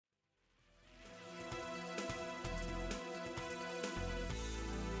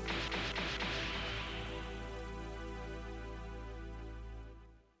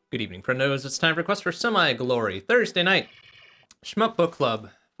Good evening, friendos. It's time for Quest for Semi-Glory. Thursday night, Shmup Book Club.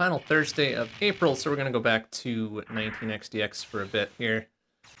 Final Thursday of April, so we're going to go back to 19XDX for a bit here.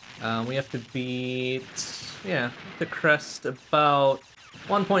 We have to beat, the crest about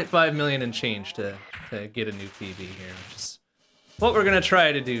 1.5 million and change to get a new PB here, which is what we're going to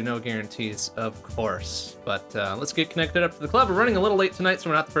try to do. No guarantees, of course. But let's get connected up to the club. We're running a little late tonight, so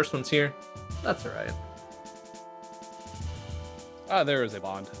we're not the first ones here. That's all right. Ah, there is a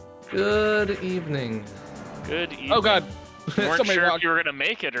bond. Good evening. Good evening. Oh god. You weren't Somebody sure wrong. if you were gonna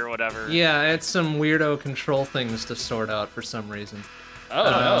make it or whatever. Yeah, it's some weirdo control things to sort out for some reason. Oh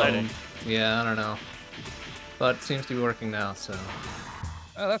no. Yeah, I don't know. But it seems to be working now, so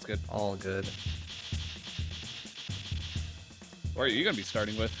Oh, that's good. all good. What are you gonna be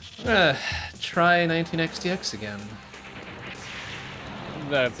starting with? Try 19XDX again.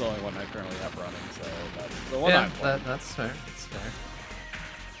 That's the only one I currently have running, so that's the one Yeah, I'm playing. that's fair. That's fair.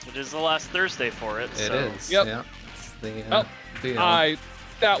 It is the last Thursday for it. It so. is. Yep. Yeah. It's the, Oh, deal.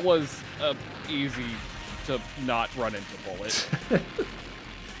 that was easy to not run into bullet.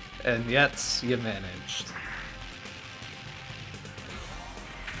 And yet, you managed.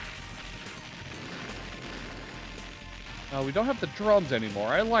 Oh, we don't have the drums anymore.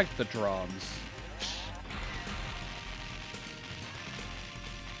 I like the drums.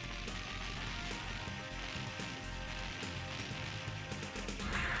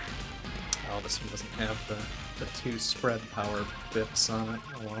 Oh, this one doesn't have the two spread power bits on it.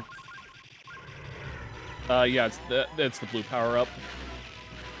 Oh well. Yeah, it's the blue power up.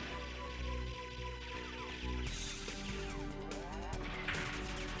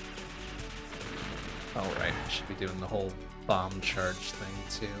 Oh right, should be doing the whole bomb charge thing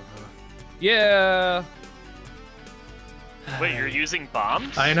too, huh? Yeah. Wait, you're using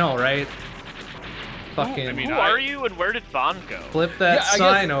bombs? I know, right? Fucking I mean, Who are you and where did Bond go? flip that Yeah, I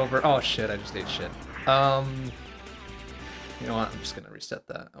sign over. Oh shit, I just ate shit. You know what? I'm just gonna reset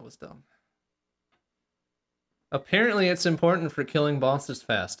that. I was dumb. Apparently it's important for killing bosses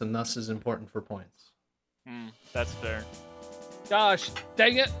fast, and thus is important for points. That's fair. Gosh,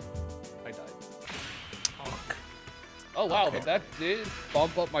 dang it. I died. Fuck. Oh wow, Okay. but that did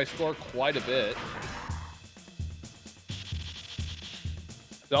bump up my score quite a bit.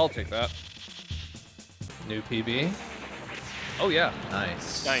 So I'll take that. New PB? Oh yeah,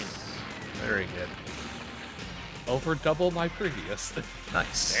 Nice. Nice. Very good. over double my previous.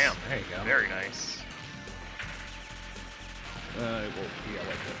 Nice. Damn. There you go. Very nice. It will be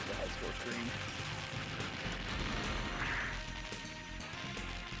like the high score screen.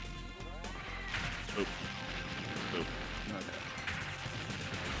 Oop. Oop.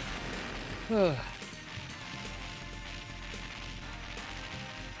 Okay.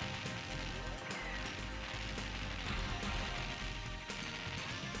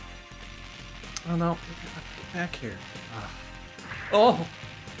 Oh no. Get back here. Ah. Oh!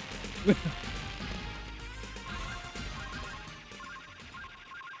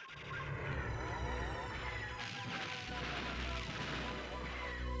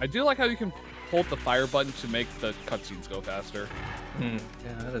 I do like how you can hold the fire button to make the cutscenes go faster. Yeah,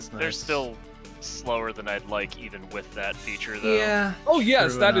 that is nice. They're still slower than I'd like, even with that feature, though. Yeah. Oh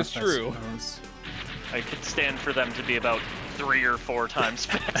yes, true that enough, is I true. suppose. I could stand for them to be about 3 or 4 times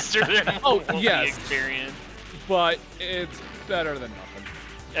faster than Oh, what we yes. experienced. But it's better than nothing.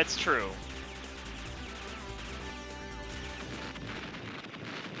 That's true.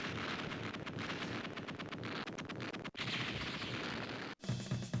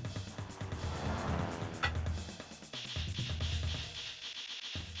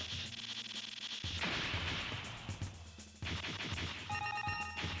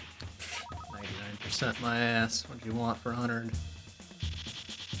 %, my ass. What do you want for 100?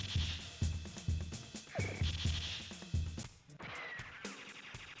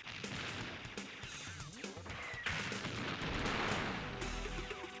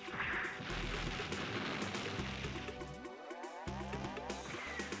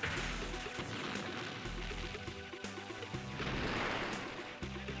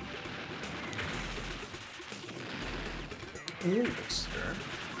 Ooh, sir.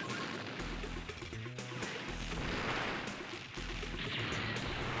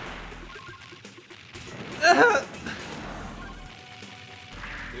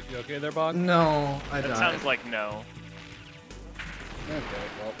 You okay there, Bond? No, I That died. sounds like no. Okay,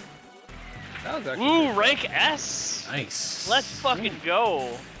 well. That was actually Ooh, pretty rank S! Nice. Let's fucking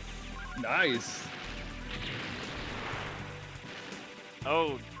go! nice.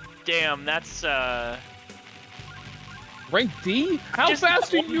 Oh, damn, that's, Rank D? How Just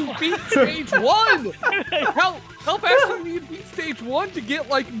fast do you beat stage 1? How fast do you beat stage 1 to get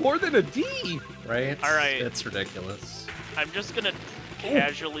like more than a D? Right? All right. It's ridiculous. I'm just gonna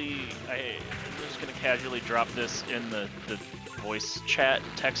casually drop this in the voice chat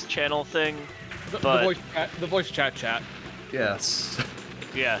text channel thing. The voice chat. Yes.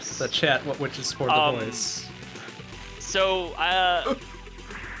 Yes. The chat, which is for the voice. So,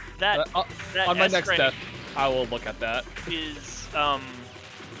 that on my S next rank step, I will look at that. is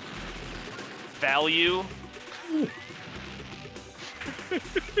value.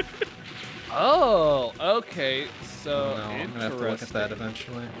 Oh, okay. So No, I'm interesting. gonna have to look at that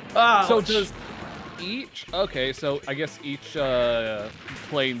eventually. So does each? Okay, so I guess each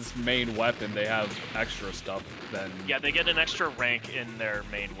plane's main weapon they have extra stuff. Then Yeah, they get an extra rank in their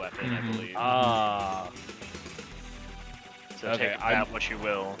main weapon, I believe. So okay, take that what you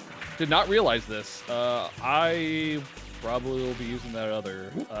will. Did not realize this. I probably will be using that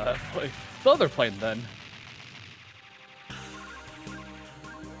other the other plane then.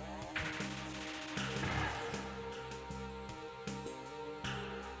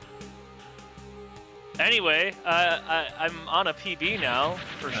 Anyway, I'm on a PB now,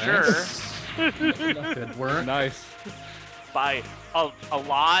 for Nice. Good work. Nice. sure. By a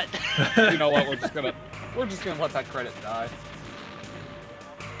lot. You know what? We're just gonna let that credit die.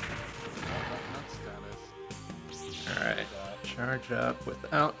 Alright. Charge up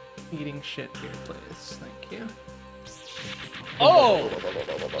without eating shit here, please. Thank you. Oh!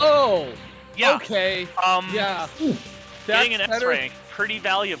 Yeah. Okay. Yeah. Getting an S better. rank, pretty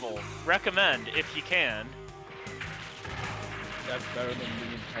valuable. Recommend if you can. That's better than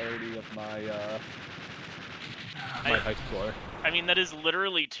the entirety of my I- high score. I mean, that is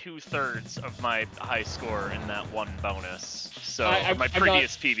literally 2/3 of my high score in that one bonus. So, I'm my not-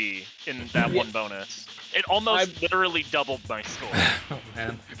 previous PB in that one bonus. It almost literally doubled my score. Oh,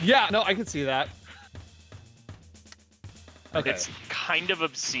 man. Yeah, no, I can see that. Okay. It's kind of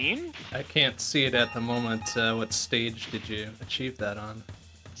obscene. I can't see it at the moment. What stage did you achieve that on?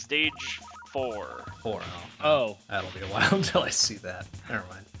 Stage 4. 4. Oh. That'll be a while until I see that. Never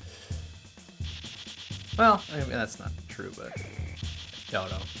mind. Well, I mean, that's not true, but... No.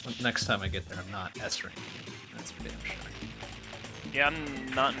 Next time I get there, I'm not S-rank. That's for damn sure. Yeah, I'm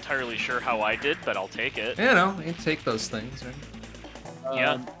not entirely sure how I did, but I'll take it. You know, you take those things, right?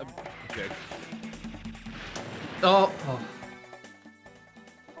 Yeah. Okay. Oh.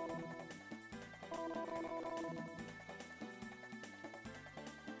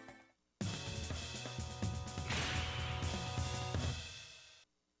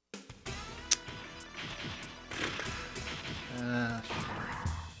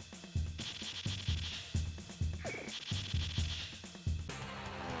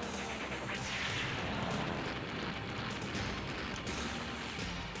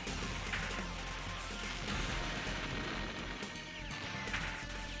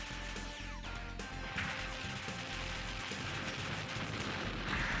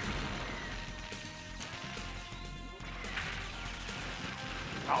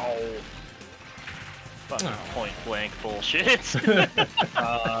 Oh. Fucking point blank bullshit.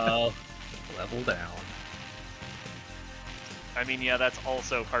 Level down. I mean, yeah, that's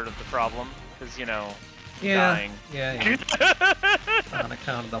also part of the problem, because, you know, Yeah. dying. Yeah. On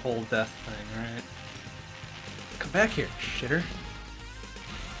account of the whole death thing, right? Come back here, shitter.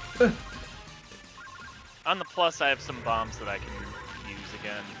 On the plus, I have some bombs that I can use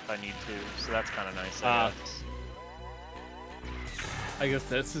again if I need to, so that's kind of nice, I guess. I guess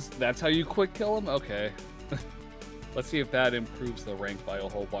that's how you quick kill him? Okay. Let's see if that improves the rank by a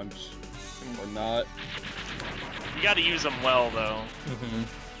whole bunch or not. You gotta use them well, though. Mm-hmm.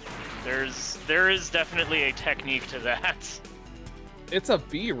 There is definitely a technique to that. It's a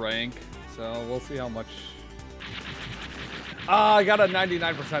B rank, so we'll see how much... Ah, I got a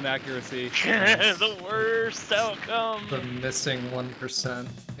 99% accuracy. The worst outcome. The missing 1%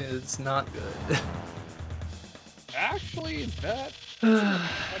 is not good. Actually, that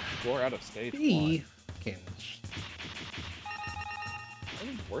score out of stage B. one. Fucking I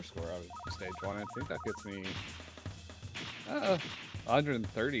think worst score out of stage one. I think that gets me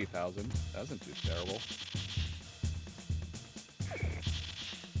 130,000. That wasn't too terrible.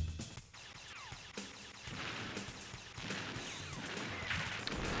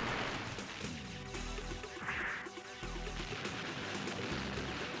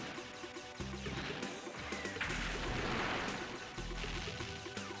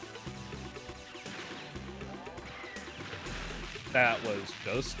 That was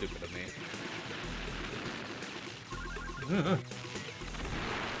so stupid of me.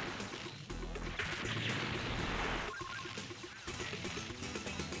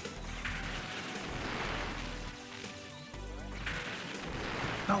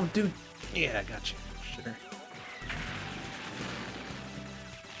 Oh, dude. Yeah, I got you. Sure.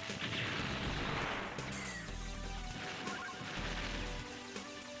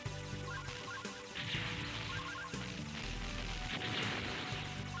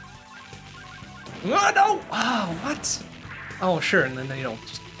 Oh, no! Oh, what? Oh, sure, and then they don't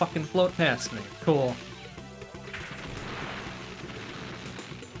just fucking float past me. Cool.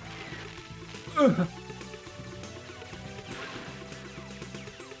 Ugh.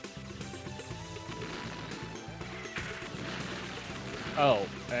 Oh,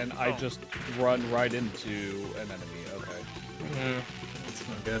 and I just run right into an enemy. Okay. That's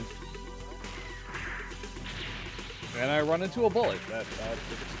not good. And I run into a bullet.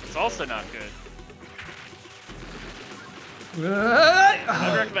 It's also not good. I'd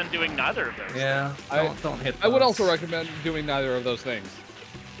I'd recommend doing neither of those. Yeah, don't hit those. I would also recommend doing neither of those things.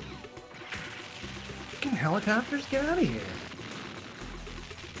 Fucking helicopters, get out of here.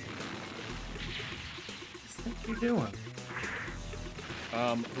 What do you think you're doing?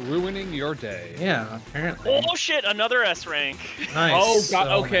 Ruining your day. Yeah, apparently. Oh shit, another S rank. Nice. Oh, God,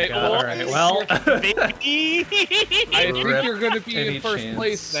 my okay. God, all right, well. Baby. I think Rip you're gonna be any in first chance.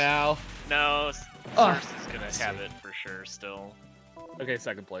 place now. No, Source is gonna have it for sure still. Okay,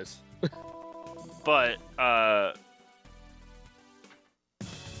 second place. But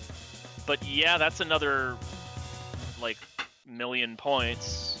yeah, that's another like million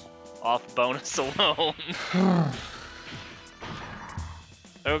points off bonus alone.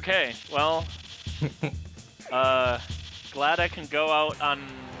 Okay, well, glad I can go out on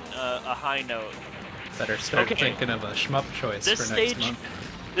a high note. Better start thinking of a shmup choice This for stage, next month.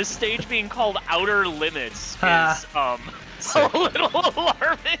 this stage being called Outer Limits Ha. is a little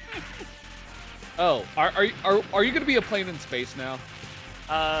alarming. Oh, are you gonna be a plane in space now?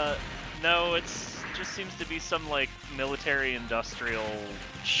 No, it's just seems to be some like military industrial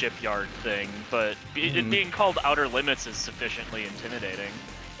shipyard thing, but it being called Outer Limits is sufficiently intimidating.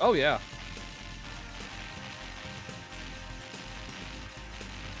 Oh yeah.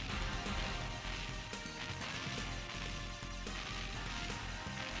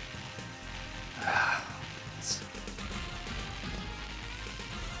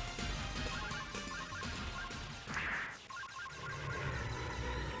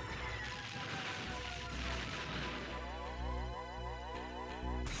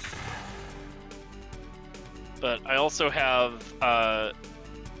 But I also have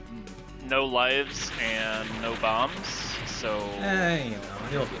no lives and no bombs, so You know,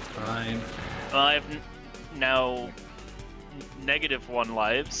 you'll be fine. I've now -1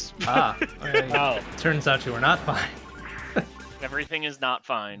 lives. Oh. Turns out you were not fine. Everything is not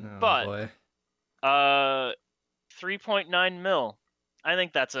fine, Oh, but boy. 3.9 mil. I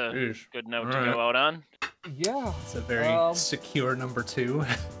think that's a Eesh. good note to Alright. go out on. Yeah. It's a very secure number 2.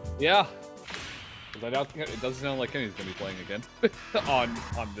 Yeah. 'Cause I doubt it doesn't sound like Kenny's gonna be playing again on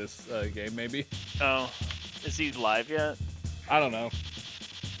this game. Maybe. Oh, is he live yet? I don't know.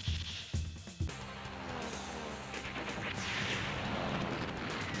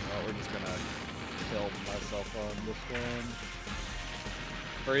 Well, we're just gonna kill myself on this one.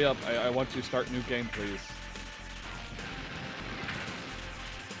 Hurry up! I want to start new game, please.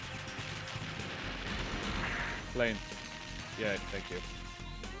 Plane. Yeah, thank you.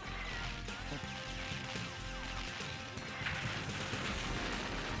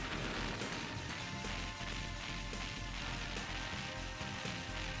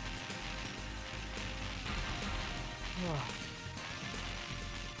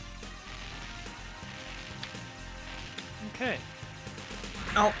 Okay.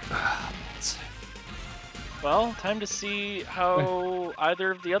 Oh. Well, time to see how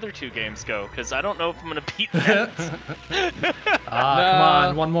either of the other two games go, because I don't know if I'm gonna beat that. Come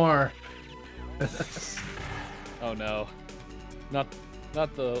on, one more. Oh no. Not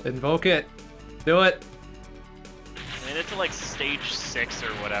the... Invoke it. Do it. I made it to like stage 6 or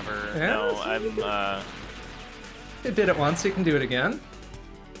whatever. Yeah, No, so I'm You did it once, you can do it again.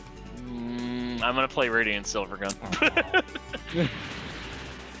 I'm gonna play Radiant Silvergun.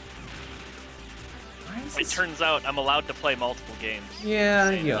 It turns out I'm allowed to play multiple games. Yeah,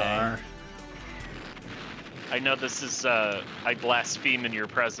 same you day. are. I know this is, I blaspheme in your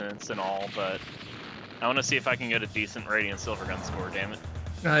presence and all, but I want to see if I can get a decent Radiant Silvergun score, damn it.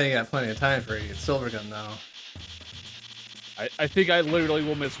 Oh, you got plenty of time for your Silvergun, though. I think I literally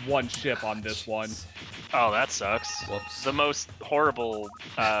will miss one ship on this one. Oh, that sucks. Whoops. The most horrible,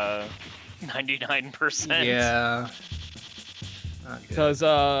 99%. Yeah. Not good. Because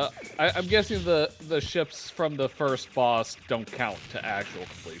I'm guessing the ships from the first boss don't count to actual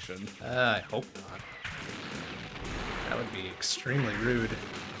completion. I hope not. That would be extremely rude.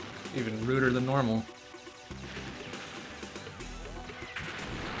 even ruder than normal.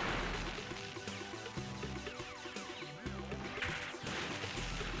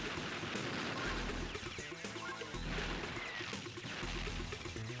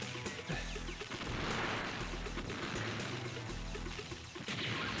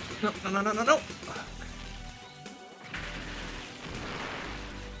 No, no, no, no, no, no!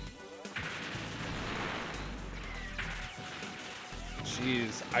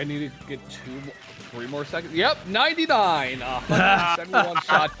 Jeez, I need to get 3 more seconds. Yep, 99! 171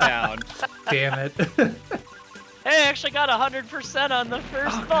 shot down. Damn it. Hey, I actually got 100% on the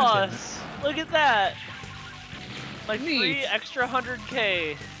first boss. Look at that. Like Neat. 3 extra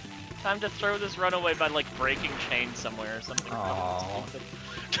 100k. Time to throw this runaway by like breaking chain somewhere or something. Aww.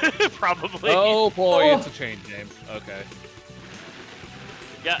 Probably. Oh boy, it's a chain game. Okay.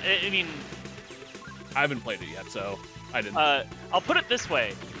 Yeah, I mean, I haven't played it yet, so I didn't. I'll put it this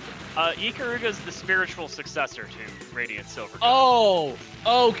way. Ikaruga's the spiritual successor to Radiant Silver. Oh,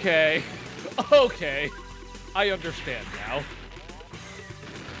 okay. Okay. I understand now.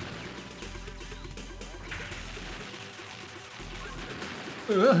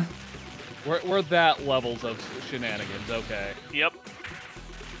 Ugh. We're that levels of shenanigans, okay. Yep.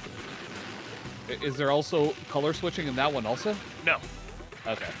 Is there also color switching in that one also? No.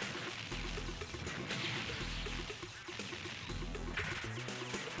 Okay.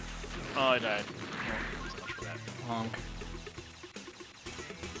 Oh, I died. Honk.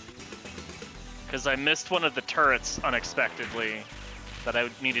 Because I missed one of the turrets unexpectedly that I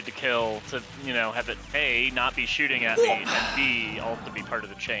needed to kill to, you know, have it A, not be shooting at me, and B, also be part of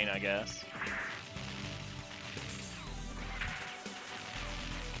the chain, I guess.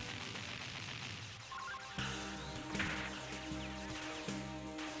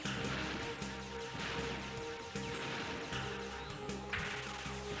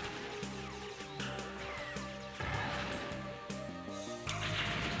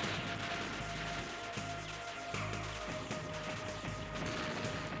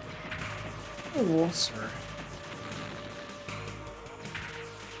 Oh, sir.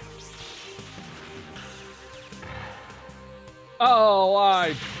 Oh,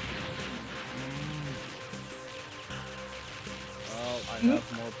 I have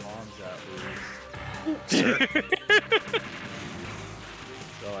more bombs at least. Sir.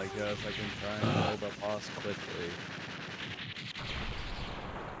 So I guess I can try and kill the boss quickly.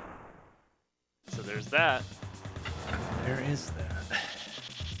 So there's that. There is that.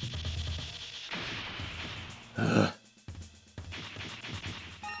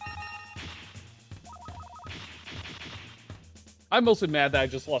 I'm mostly mad that I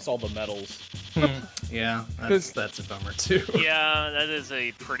just lost all the medals. Yeah, that's a bummer too. Yeah, that is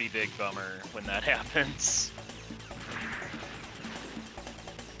a pretty big bummer when that happens.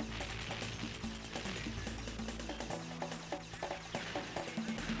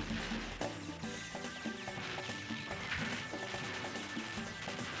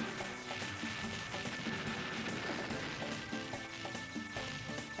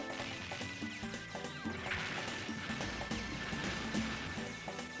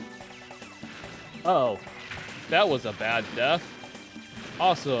 Oh, that was a bad death.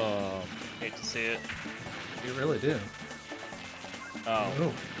 Awesome. Hate to see it. You really do. Oh,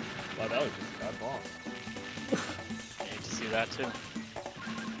 Oh. wow, that was just a bad boss. Hate to see that too.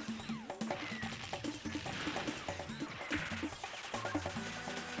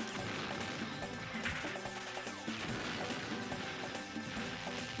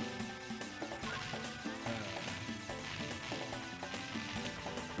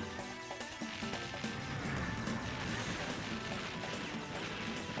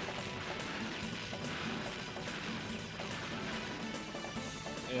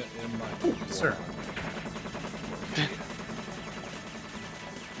 In my Sir.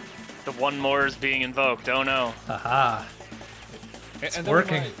 The one more is being invoked. Oh no. Haha. It's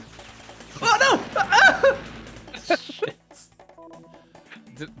working. Oh no! Shit.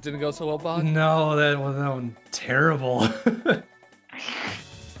 Didn't go so well, Bog? No, that one terrible.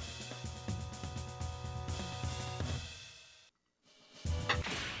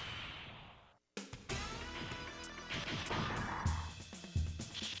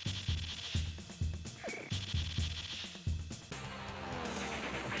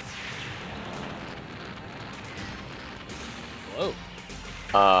 Whoa.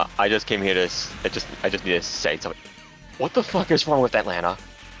 I just came here to. I just need to say something. What the fuck is wrong with Atlanta?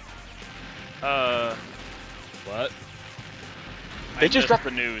 What? They I just missed dropped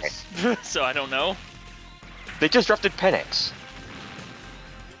the news, so I don't know. They just drafted Penix,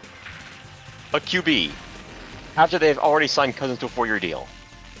 a QB, after they've already signed Cousins to a 4-year deal.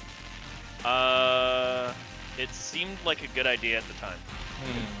 It seemed like a good idea at the time.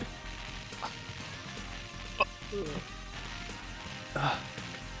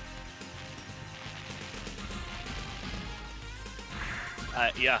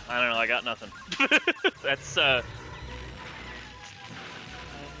 Yeah, I don't know. I got nothing. That's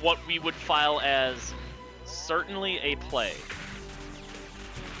what we would file as certainly a play.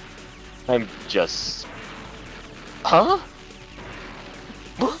 I'm just... Huh?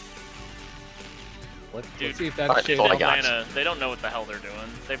 Let's Dude, see if that alright, shit. that's all I got. Atlanta, they don't know what the hell they're doing.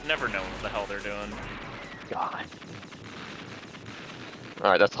 They've never known what the hell they're doing. God.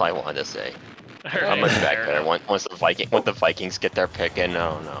 Alright, that's all I wanted to say. Alright, I'm much back fair there. enough. Once the Vikings get their pick in,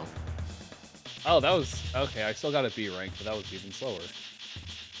 no. Oh, that was okay. I still got a B rank, but that was even slower.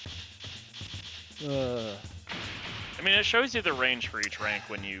 I mean, it shows you the range for each rank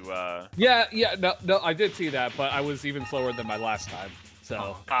when you. Yeah, no, I did see that, but I was even slower than my last time.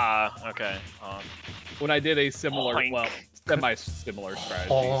 So Okay. when I did a similar, Honk. well, semi-similar strategy,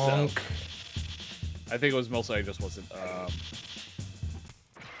 Honk. so I think it was mostly I just wasn't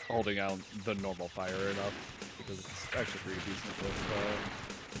holding out the normal fire enough because it's actually pretty decent with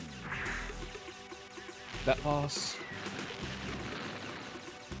that boss.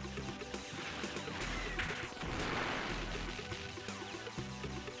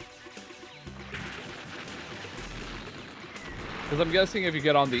 Because I'm guessing if you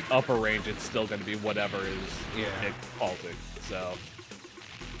get on the upper range, it's still going to be whatever is it calls it. So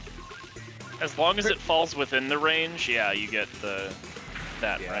As long as it falls within the range, yeah, you get that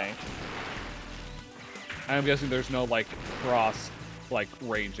rank. I'm guessing there's no like cross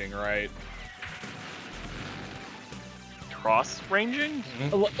ranging, right? Cross ranging?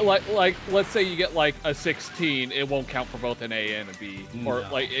 Like let's say you get like a 16, it won't count for both an A and a B, or No.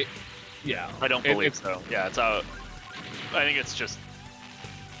 like it. Yeah, I don't believe so. Yeah, it's out. I think it's just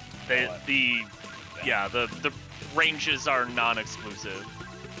the ranges are non-exclusive.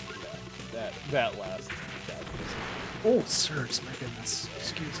 That last. Oh, sirs, my goodness.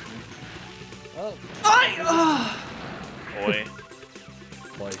 Excuse me. Oh, Boy.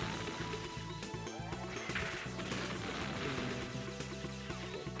 like.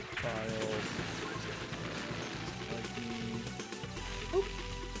 Files.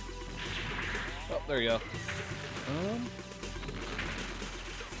 Oh, there you go.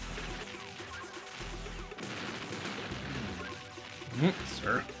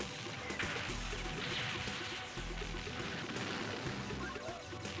 Sir.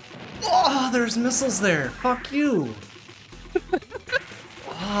 Oh, there's missiles there. Fuck you.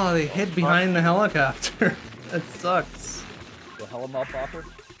 Oh, they hid behind the helicopter. That sucks. The helicopter.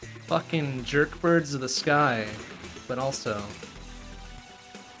 Fucking jerk birds of the sky, but also.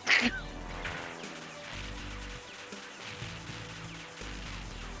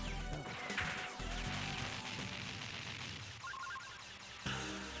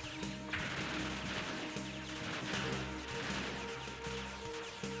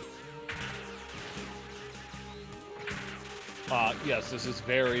 Yes, this is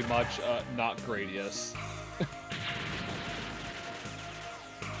very much not Gradius.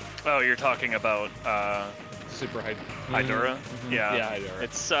 Oh, you're talking about Super high. Hydora? Yeah. Yeah, Hydora.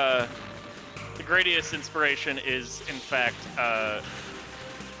 It's the Gradius inspiration is in fact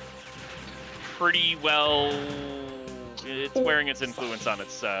pretty well. It's wearing its influence on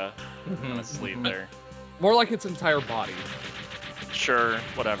its sleeve there. More like its entire body. Sure,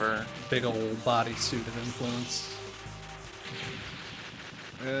 whatever. Big old bodysuit of influence.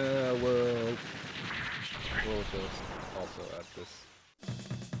 We'll just also add this.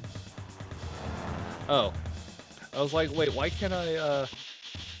 Oh, I was like, wait, why can't I?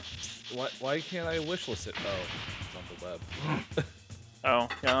 Why can't I wishlist it? Oh, it's on the web. Oh,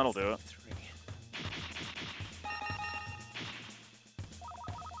 yeah, that'll do it.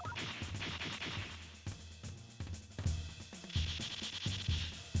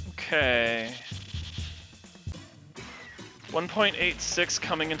 Okay. 1.86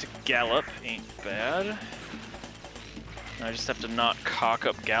 coming into Gallop ain't bad. I just have to not cock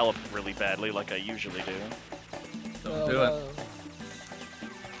up Gallop really badly like I usually do. Don't do it.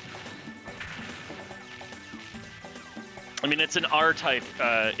 I mean, it's an R-type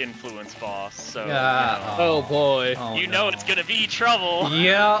influence boss, so Yeah. Oh boy. Oh, you know no. it's gonna be trouble.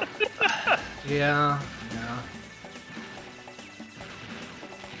 Yeah. Yeah.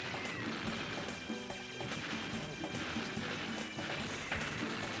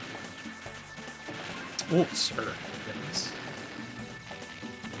 Oh, sir. Goodness.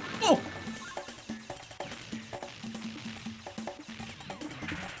 Oh!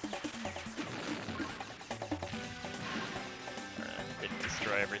 Didn't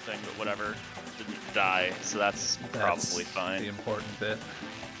destroy everything. but whatever. Didn't die, so that's probably The fine. important bit.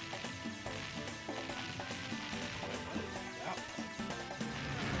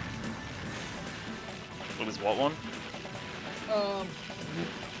 What was what one?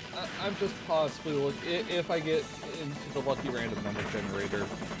 I'm just possibly if I get into the lucky random number generator,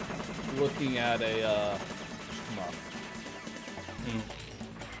 looking at a Shmup.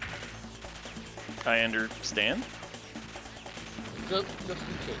 I understand. Just in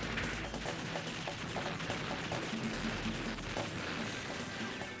case.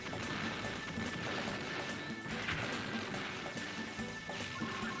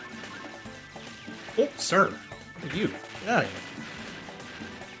 Oh, sir. Look at you. Get out of here.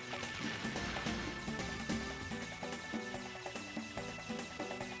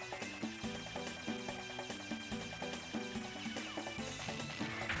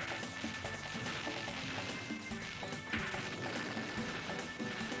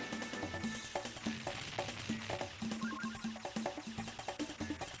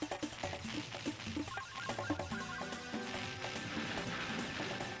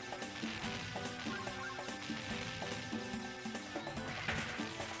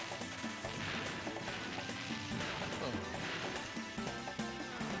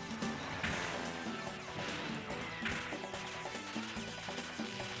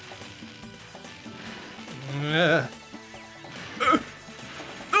 No!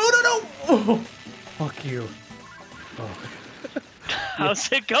 Oh, fuck you. Oh.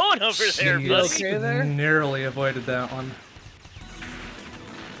 How's it going over there, Jeez. buddy? Okay there? Narrowly avoided that one.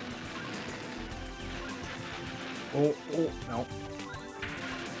 Oh, no.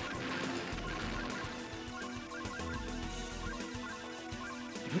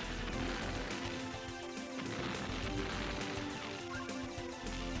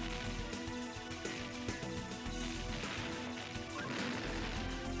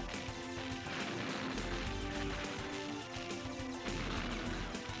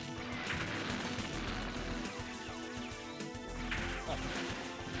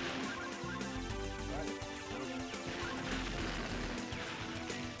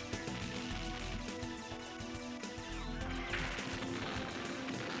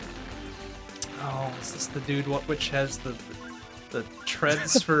 Oh, is this the dude which has the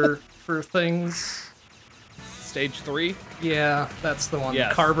treads for things? Stage 3? Yeah, that's the one.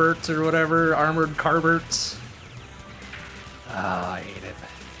 Yes. Carberts or whatever, armored Carberts. Ah, I hate it.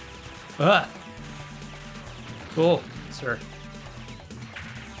 Ah. Cool, sir.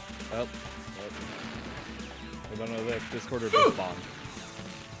 Oh. I don't know if Discord or Disbond.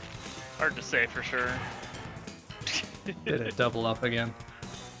 Hard to say for sure. Did it double up again?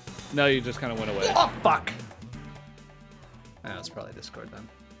 No, you just kind of went away. Oh, fuck! Ah, it's probably Discord then.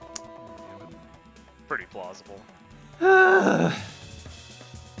 Pretty plausible. Oh,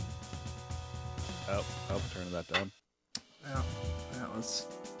 turning that down. Well, that was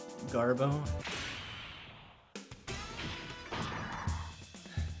Garbo.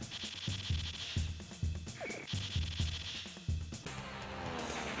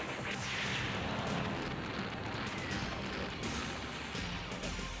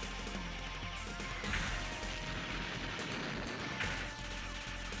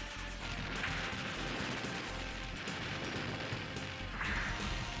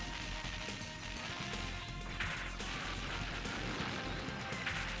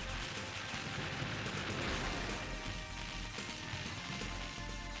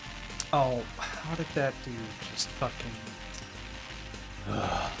 Oh, how did that dude just fucking...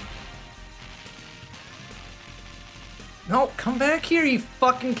 Ugh. No, come back here, you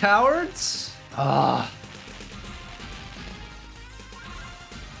fucking cowards! Ah.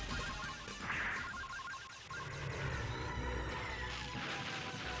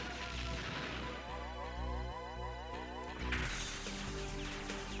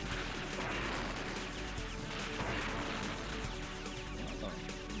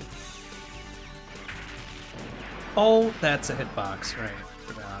 Oh, that's a hitbox, right.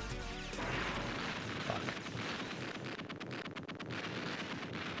 Forgot. Fuck.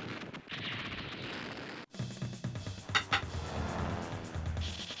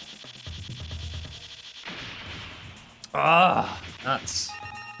 Ah, nuts.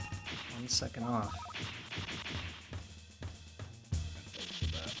 1 second off.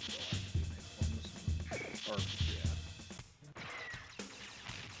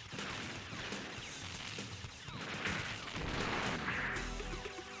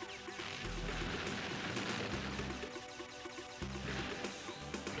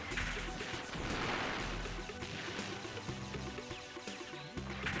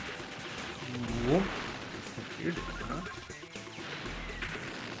 Whoop. That's what you're doing, huh?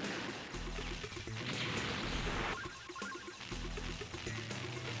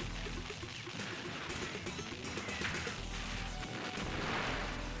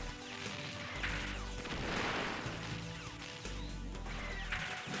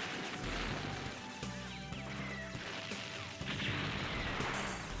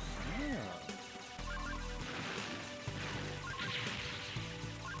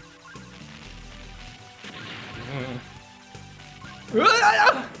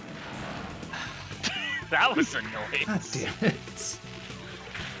 That was a God noise. damn it.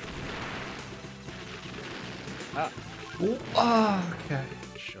 Oh, okay,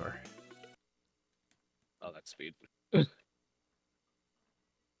 sure. Oh, that's speed.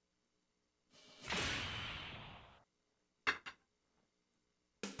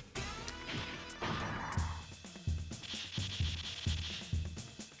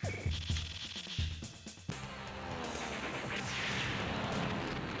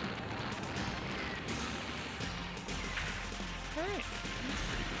 Alright.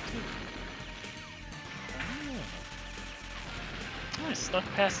 I snuck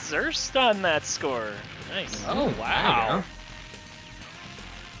past Zerst on that score. Nice. Oh, There wow.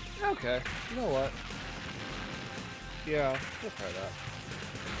 you Okay, you know what? Yeah, we'll try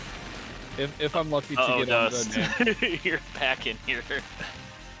that. If I'm lucky to Uh-oh, get on the Dust. name. You're back in here.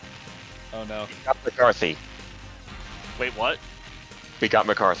 Oh no. We got McCarthy. Wait, what? We got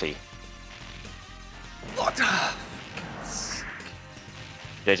McCarthy. go.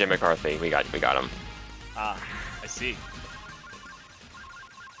 JJ McCarthy. We got him. Ah, I see.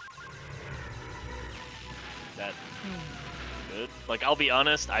 That good. Like, I'll be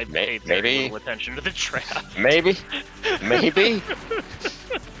honest, I paid very maybe. little attention to the draft. Maybe. Maybe.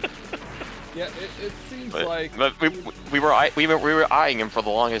 Yeah, it seems But, like but we were eyeing him for the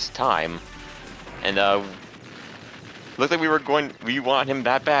longest time, and looked like we want him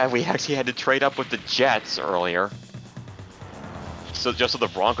that bad. We actually had to trade up with the Jets earlier, so just so the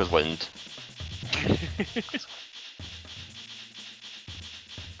Broncos wouldn't.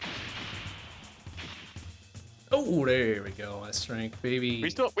 Oh, there we go. S-rank, baby. We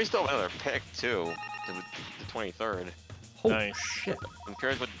still have another pick too, the 23rd. Holy Nice. shit. I'm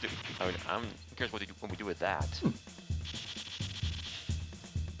curious what to do. I mean, I'm curious what we do with that.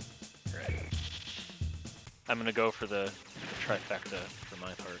 Right. I'm gonna go for the trifecta for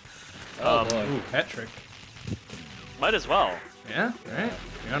my part. oh boy. Ooh, hat trick. Might as well. Yeah, alright.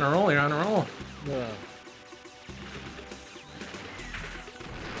 You're on a roll, you're on a roll. Ugh.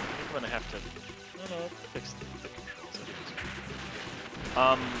 I'm gonna have to fix the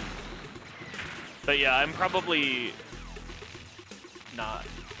controls. But yeah, I'm probably not.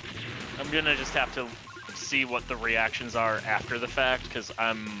 I'm gonna just have to see what the reactions are after the fact, because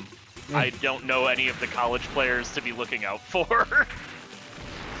I don't know any of the college players to be looking out for.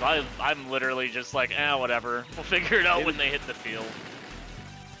 So I'm literally just like, whatever. We'll figure it out when they hit the field.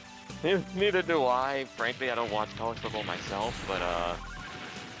 Neither do I. Frankly, I don't watch college football myself, but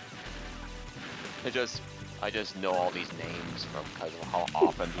I just know all these names because of how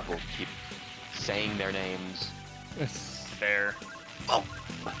often people keep saying their names. Fair.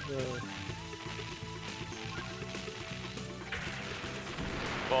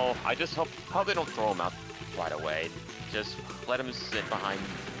 Well, I just hope they don't throw him out right away. Just let him sit behind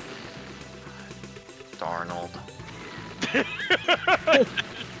Darnold.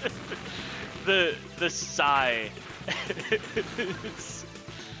 The sigh. It's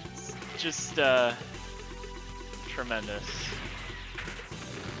just tremendous.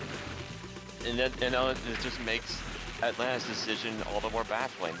 And then it just makes Atlanta's decision all the more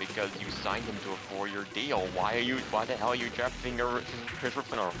baffling because you signed him to a 4-year deal. Why the hell are you drafting Chris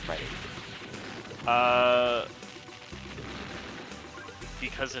Rippin already?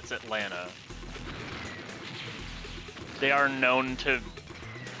 Because it's Atlanta. They are known to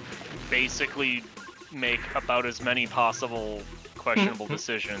basically make about as many possible questionable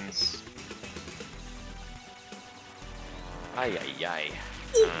decisions. Ay ay ay.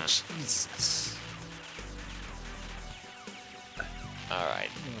 Jesus. Alright,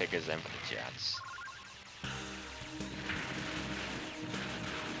 pick is in for the Jets.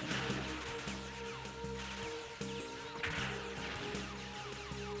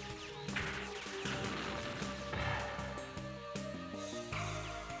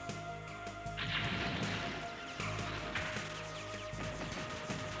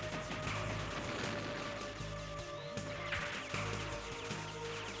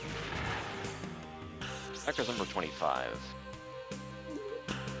 Sector's number 25.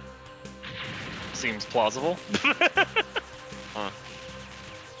 Seems plausible. Huh.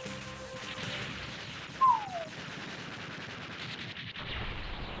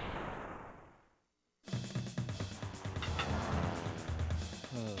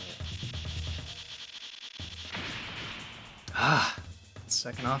 Ah,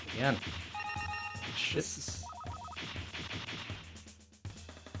 second off again. Shit.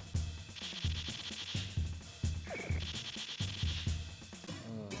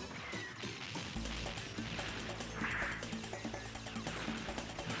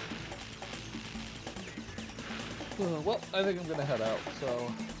 Well, I think I'm gonna head out,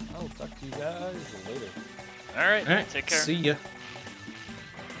 so I'll talk to you guys later. All right. All right, Take care. see ya.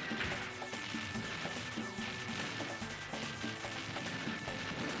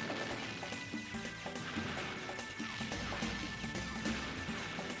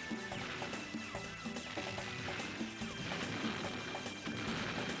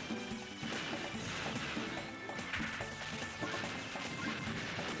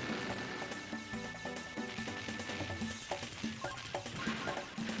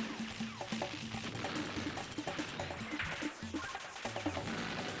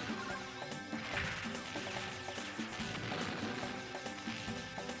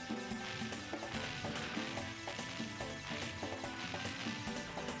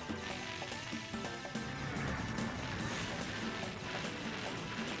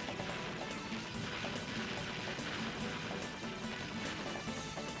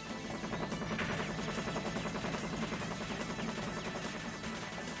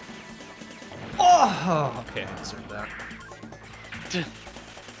 Oh, okay, I deserve that.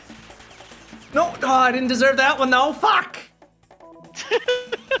 No, oh, I didn't deserve that one though. Fuck.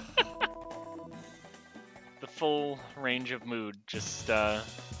 The full range of mood just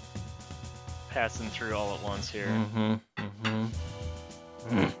passing through all at once here.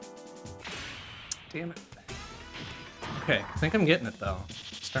 Damn it. Okay, I think I'm getting it though.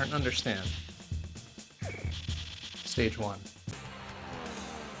 Starting to understand. Stage 1.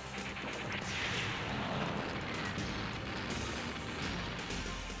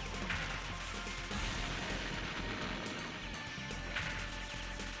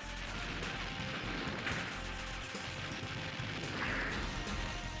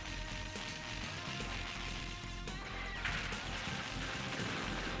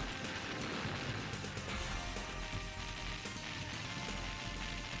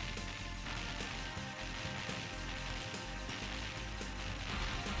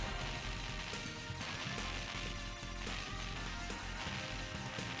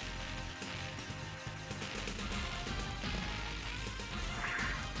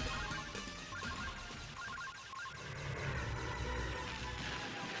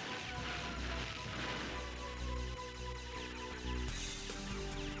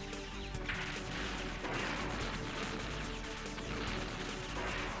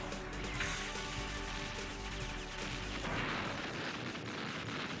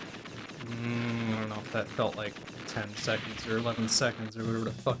 I don't know if that felt like 10 seconds or 11 seconds or whatever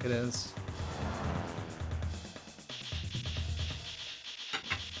the fuck it is.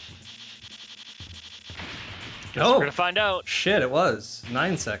 We're gonna find out. Shit, it was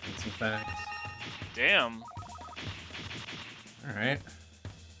 9 seconds, in fact. Damn. Alright.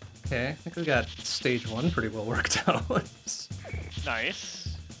 Okay, I think we got stage 1 pretty well worked out.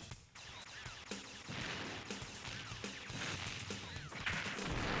 Nice.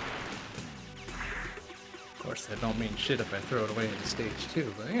 Of course, that don't mean shit if I throw it away into stage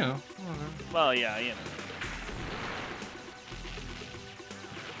 2, but you know. Well, yeah, you know.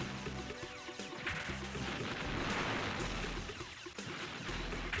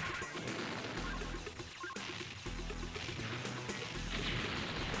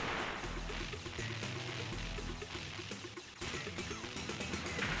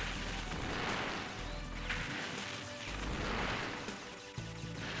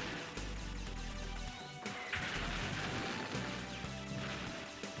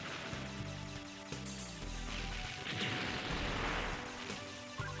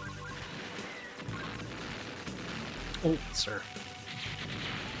 Oh, sir.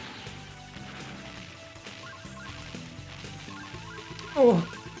 Oh.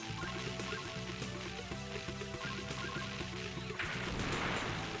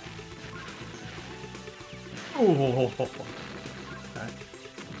 Oh. Okay.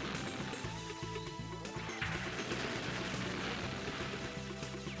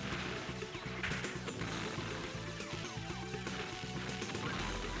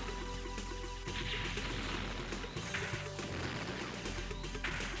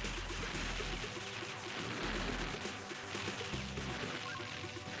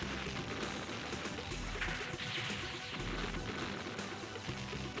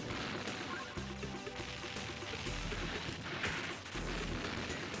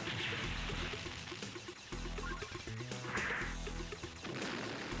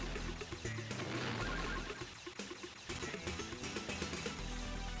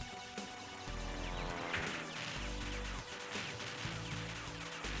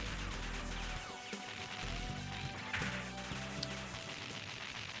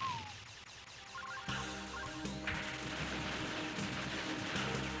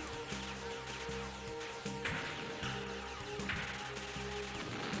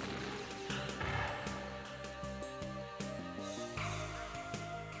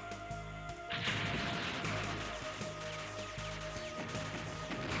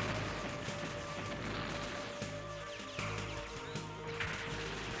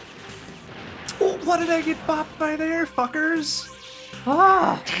 What did I get bopped by there, fuckers?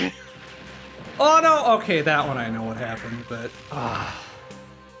 Ah! Oh no! Okay, that one I know what happened, but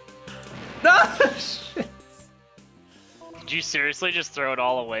no! Shit. Did you seriously just throw it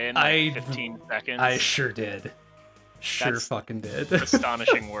all away in like 15 seconds? I sure did. Sure That's fucking did.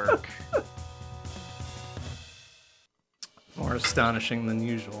 astonishing work. More astonishing than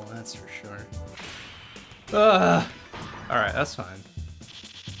usual, that's for sure. Alright, that's fine.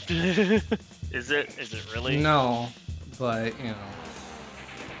 Is it really? No, but, you know.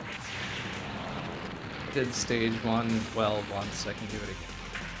 Did stage 1 well once, I can do it again.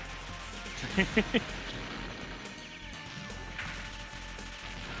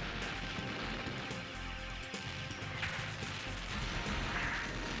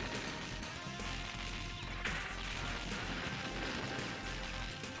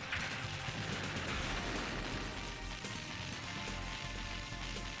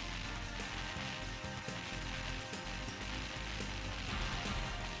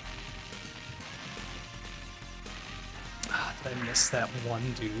 Did I miss that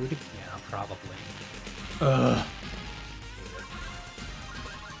one dude? Yeah, probably. Ugh.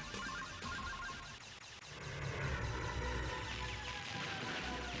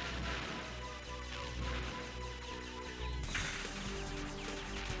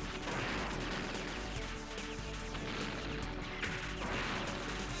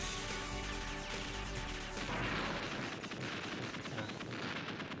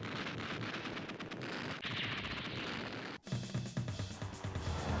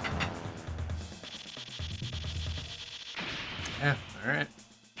 Yeah, alright.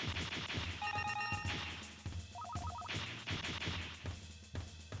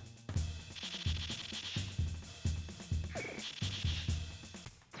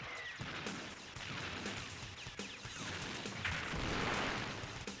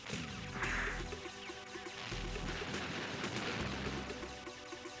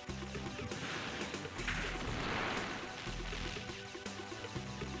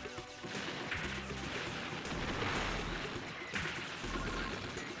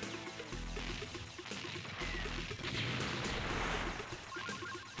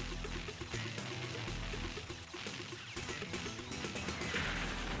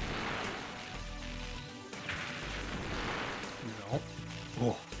 No.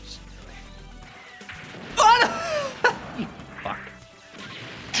 Oh, just really. Oh, no! You fuck.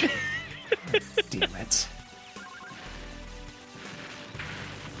 Damn it.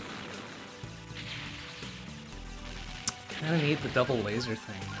 I kinda need the double laser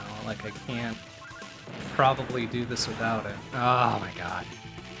thing now. Like, I can't probably do this without it. Oh my god.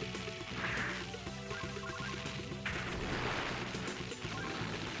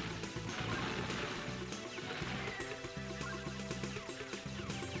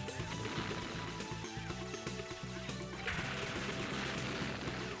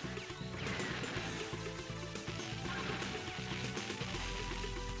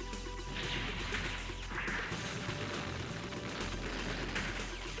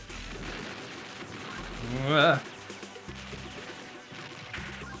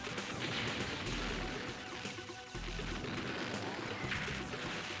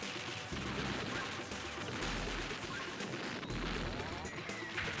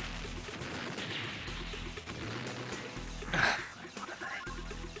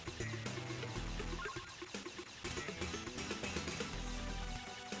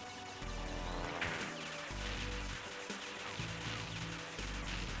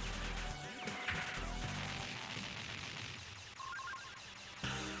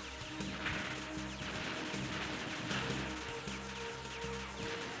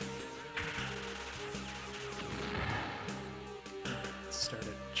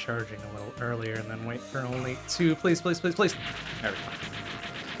 Started charging a little earlier and then wait for only 2. Please, please, please, please. There we go.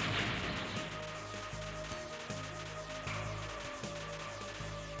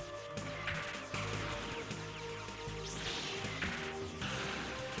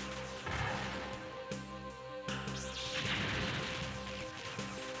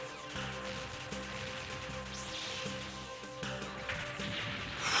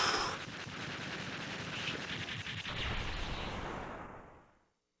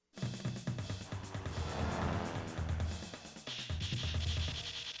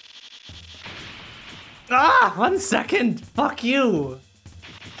 Ah, 1 second. Fuck you.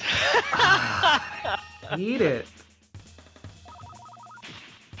 Eat it.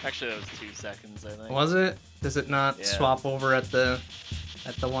 Actually, that was 2 seconds, I think. Was it? Does it not Yeah. swap over at the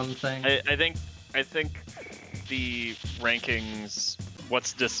one thing? I think the rankings,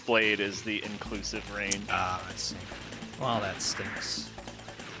 what's displayed is the inclusive range. Ah, I see. Well, that stinks.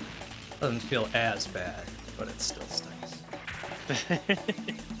 Doesn't feel as bad, but it still stinks.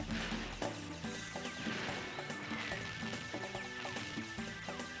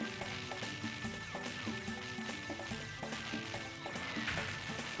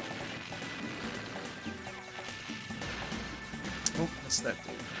 Oh, missed that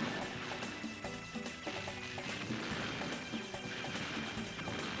dude.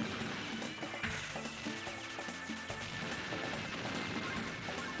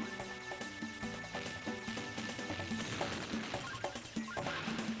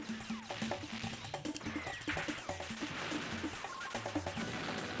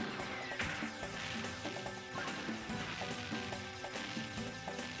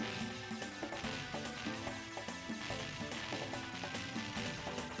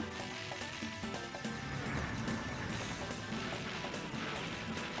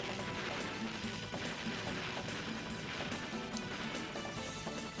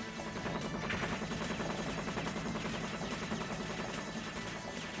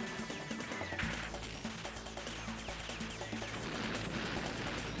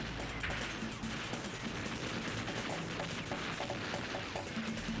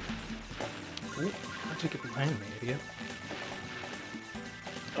 How'd you get behind me, idiot?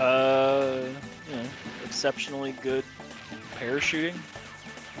 You know, exceptionally good parachuting.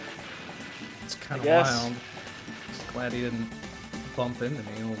 It's kind I of guess. wild. Just glad he didn't bump into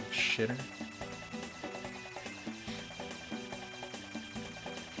me, old shitter.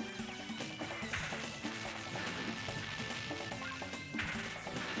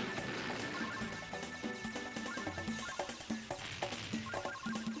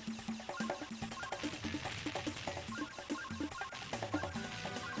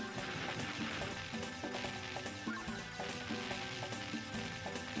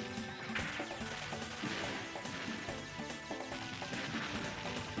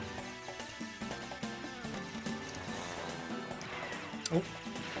 Oh.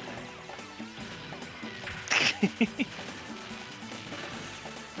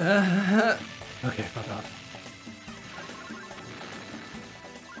 Okay, fuck off.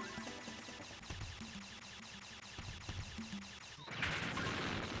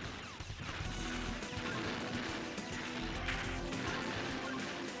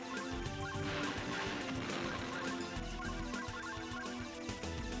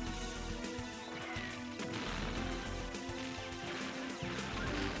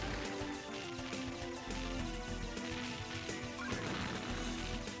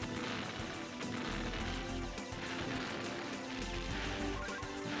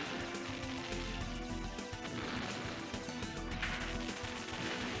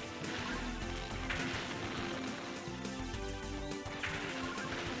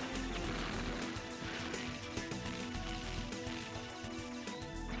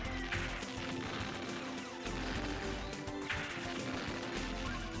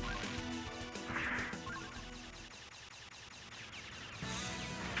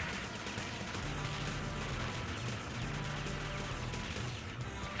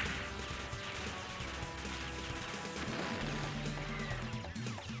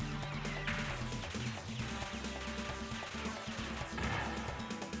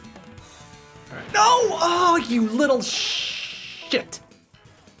 Alright. No! Oh, you little shit!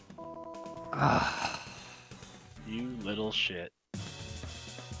 Ah. You little shit.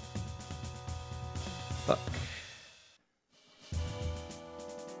 Fuck.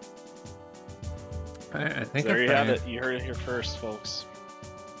 Alright, I think There if you have it. You heard it here first, folks.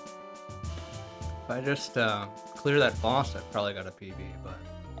 If I just clear that boss, I probably got a PB, but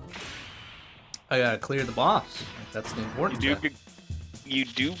I gotta clear the boss. Like, that's the important bit. You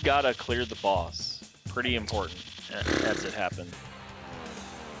do gotta clear the boss. Pretty important, as it happened.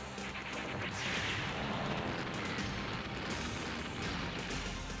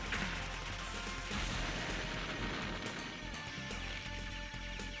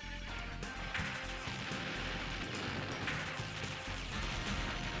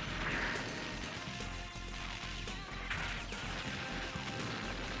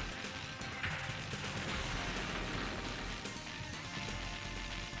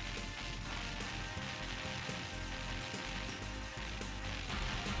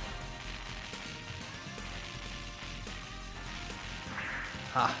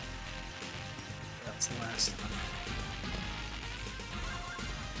 Ah. That's the last one.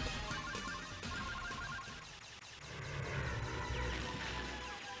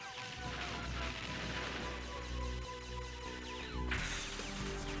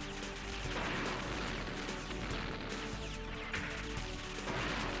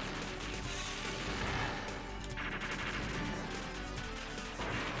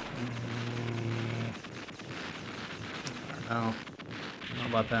 Oh, I don't know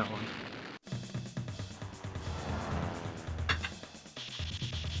about that one.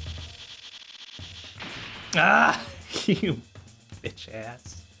 Ah, you bitch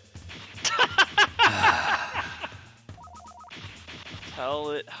ass.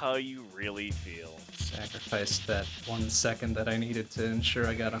 Tell it how you really feel. Sacrificed that 1 second that I needed to ensure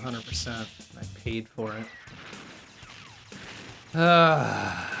I got 100%. I paid for it.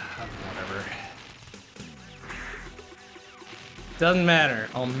 Whatever. Doesn't matter.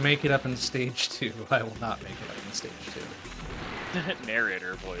 I'll make it up in stage 2. I will not make it up in stage 2.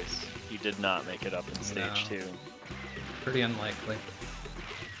 Narrator voice. You did not make it up in stage 2. Pretty unlikely.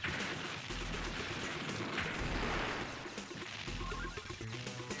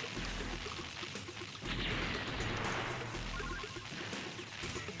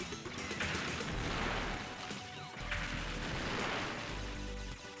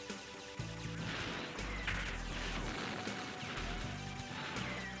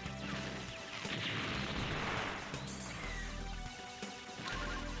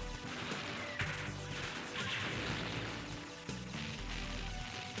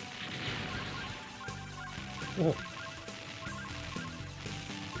 Oh.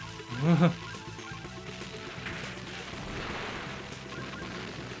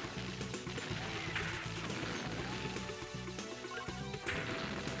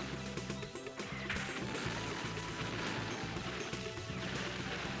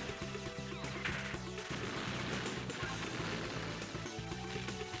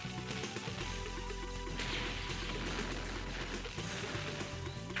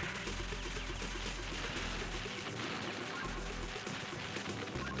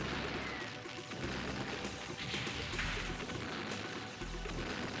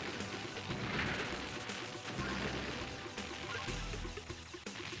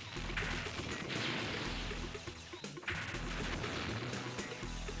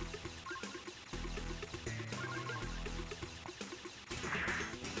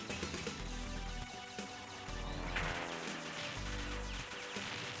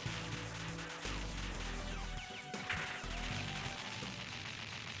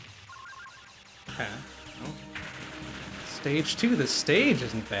 Okay. Well, stage 2, the stage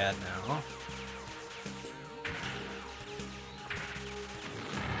isn't bad now.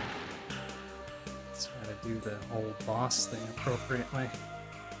 Let's try to do the whole boss thing appropriately.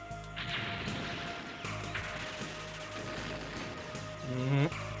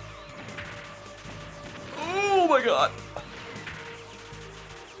 Oh my god!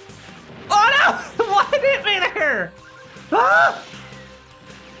 Oh no! Why did me there? Ah!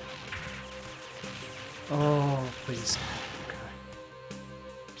 Oh, please.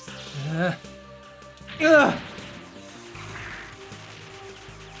 Okay.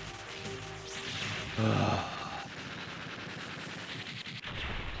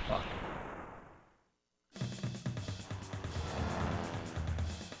 Fuck.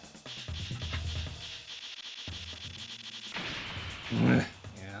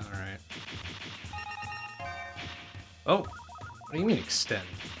 Yeah, alright. Oh, what do you mean extend?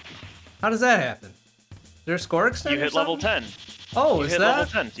 How does that happen? Is there a score extend? You hit level 10. Oh, you is hit that? level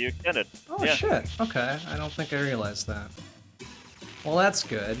 10, so you extended. Oh yeah. shit. Okay, I don't think I realized that. Well, that's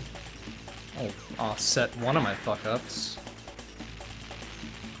good. I'll offset one of my fuck ups.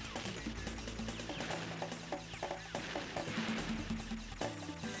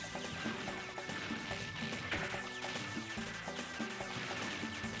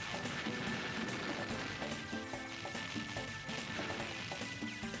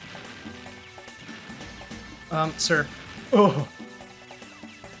 Sir. Oh.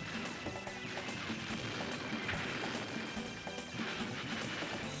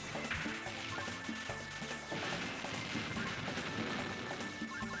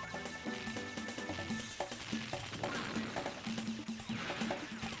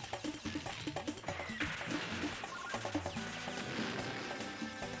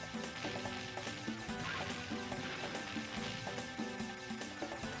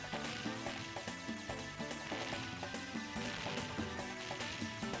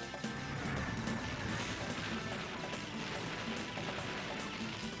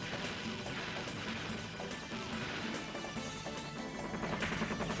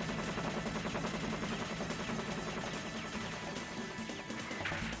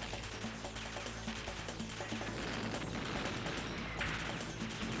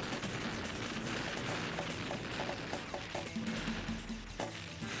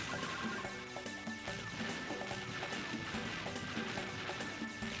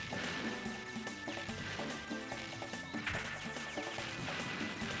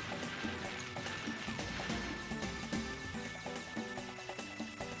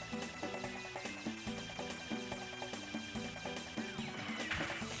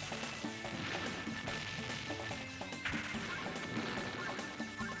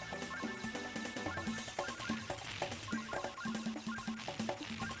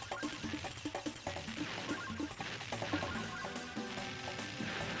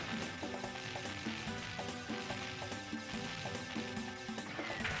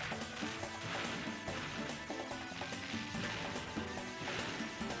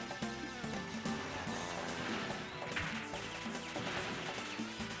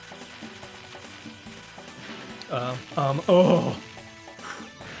 Oh.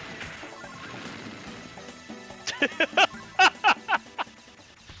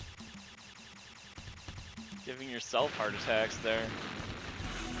 Giving yourself heart attacks there.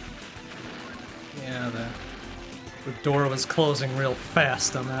 Yeah, the door was closing real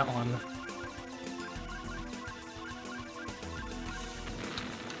fast on that one.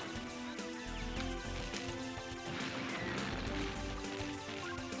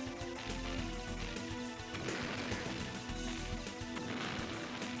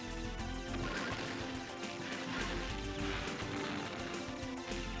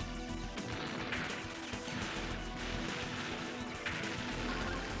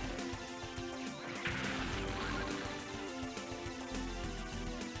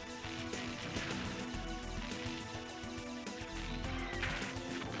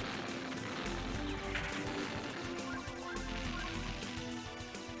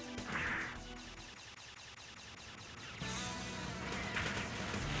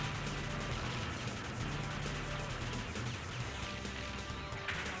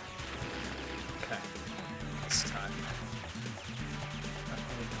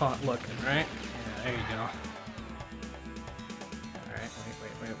 Pot looking, right? Yeah, there you go.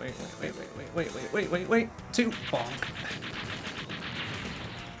 Alright, wait. Two. Bonk.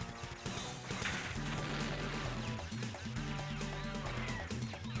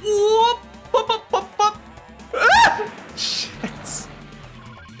 Whoop! Ah! Shit.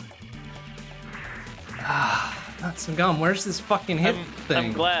 Nuts and gum. Where's this fucking hit thing?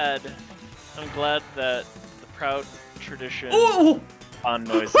 I'm glad that the proud tradition Ooh! on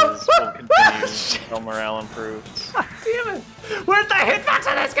noises will continue until morale improves. God damn it! Where's the hitbox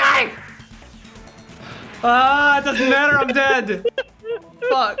on this guy? Ah, it doesn't matter, I'm dead!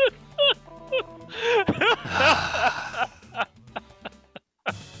 Fuck.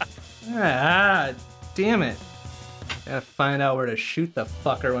 Ah, damn it. Gotta find out where to shoot the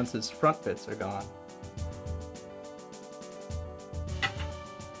fucker once his front bits are gone.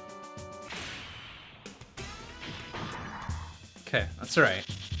 Okay, that's alright.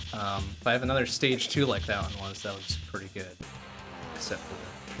 If I have another stage 2 like that one was, that was pretty good. Except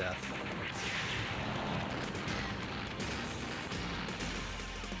for the death.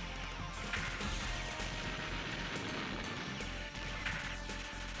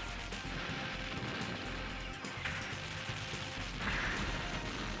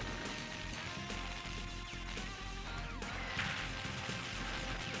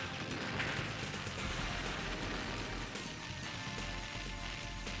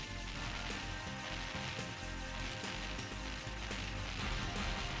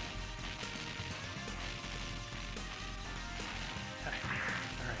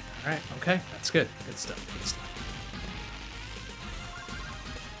 Alright, okay, that's good. Good stuff, good stuff.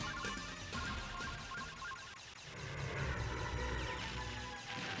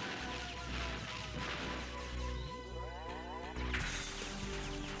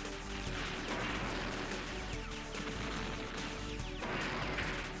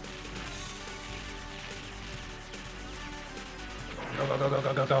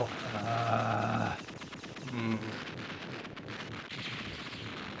 Go.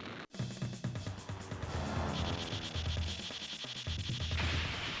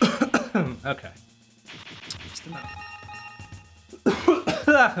 Okay. Just enough.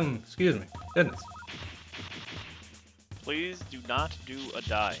 Excuse me. Goodness. Please do not do a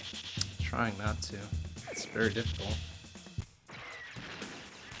die. Trying not to. It's very difficult.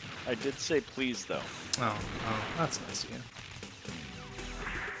 I did say please, though. Oh, that's nice of you.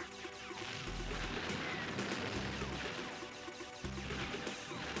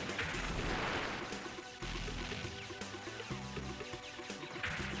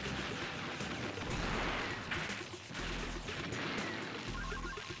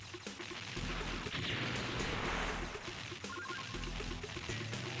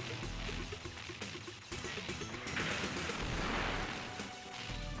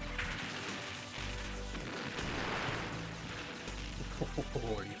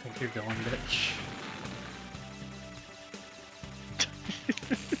 Where do you think you're going, bitch?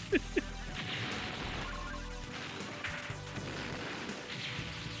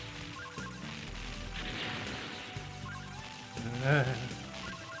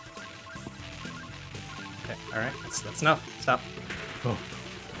 Okay, alright, that's enough. Stop. Oh.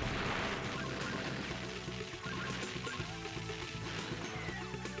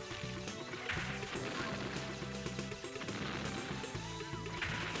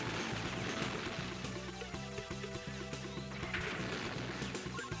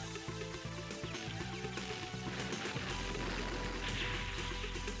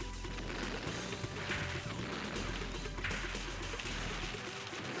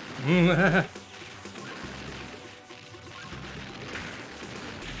 I'm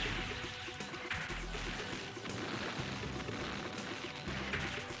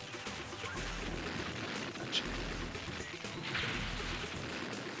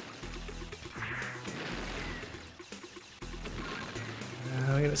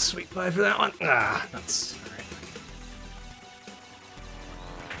gonna sweep by for that one. Ah, that's all right.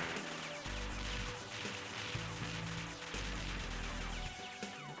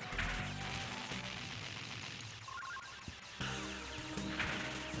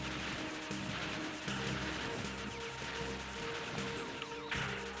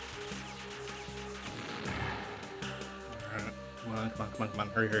 Come on, come on, come on, come on.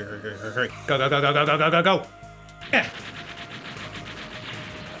 Hurry, hurry, hurry, hurry, hurry, hurry. Go, go, go, go, go, go, go, go, go. Yeah.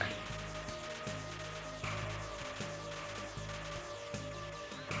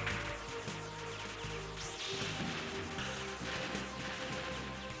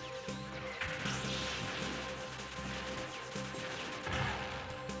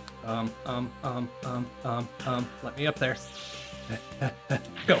 Let me up there.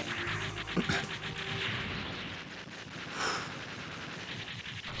 Go.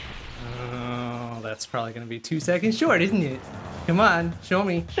 Oh, that's probably gonna be 2 seconds short, isn't it? Come on, show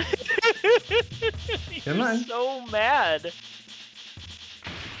me. Come on. So mad.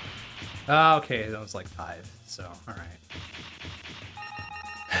 Oh, okay, that was like 5, so all right.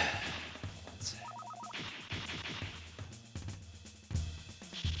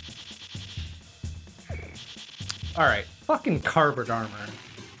 All right, fucking Carbon Armor.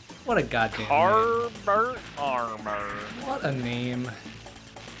 What a goddamn name. Carbon Armor. What a name.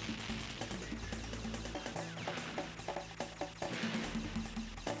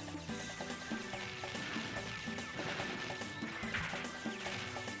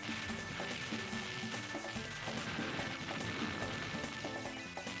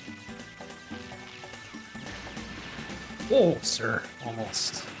 Oh, sir,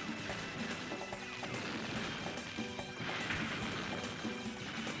 almost.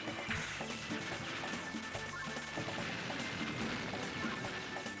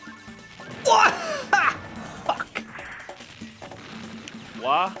 What? Fuck.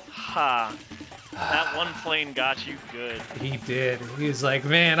 Waha. That one plane got you good. He did. He was like,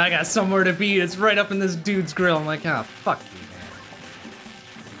 man, I got somewhere to be. It's right up in this dude's grill. I'm like, ah, fuck you, man.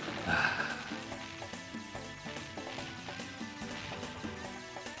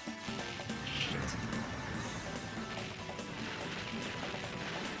 Shit.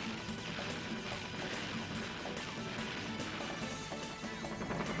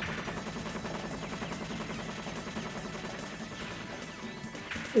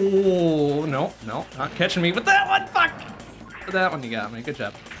 Oh, no, no, not catching me with that one. Fuck. With that one, you got me. Good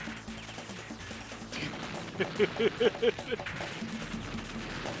job.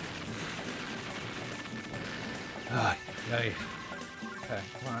 Ah, yay. Okay,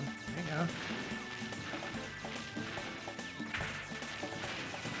 come on. There you go.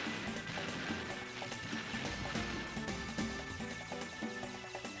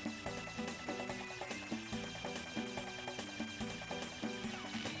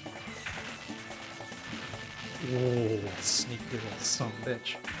 Oh, sneaky little son of a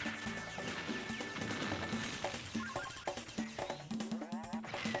bitch.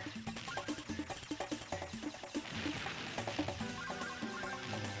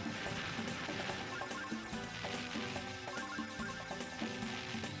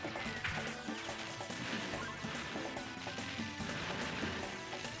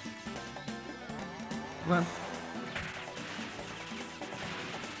 Come on.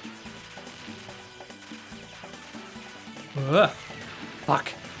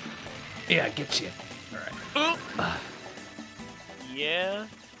 Fuck. Yeah, get you. All right. Yeah,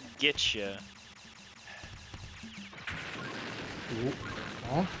 get ya. Ooh.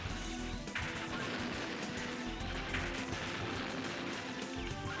 Oh.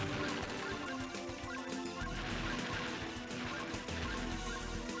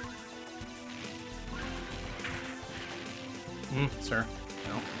 Sir.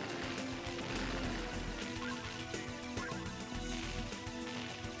 No.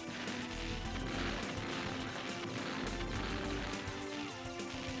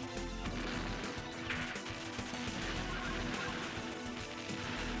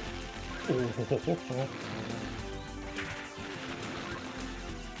 Oh.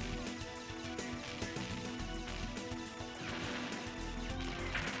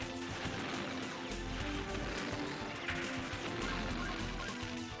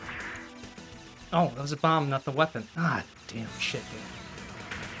 Oh, that was a bomb, not the weapon. Ah, damn shit, dude.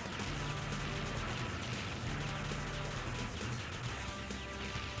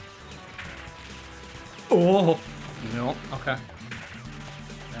 Oh, no, okay.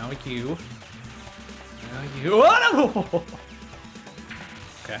 Now you. Now you. Oh, no!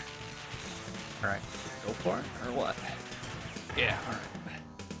 Okay. Alright, go for it, or what? Yeah, alright.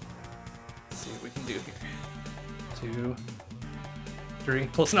 Let's see what we can do here. 2, 3,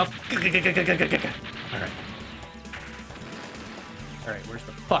 close enough. Alright. Alright, where's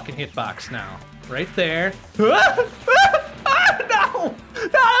the fucking hitbox now? Right there. No! No,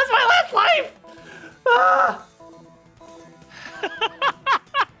 that's my last life! Ah!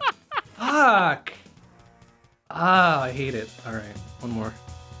 Fuck! Ah, I hate it. Alright, one more.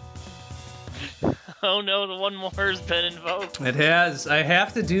 Oh no, the one more has been invoked. It has. I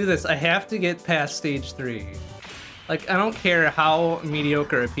have to do this. I have to get past stage 3. Like, I don't care how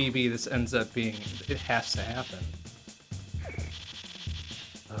mediocre a PB this ends up being. It has to happen.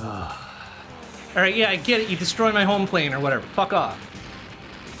 Alright, yeah, I get it. You destroy my home plane or whatever. Fuck off.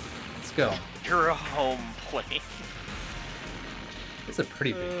 Let's go. You're a home plane. It's a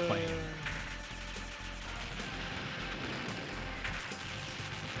pretty big plane.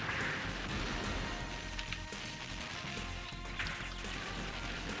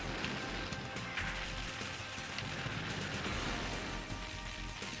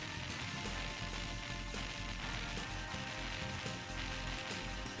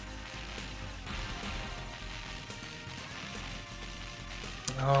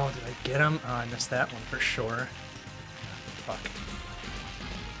 Oh, did I get him? Oh, I missed that one for sure. Fuck.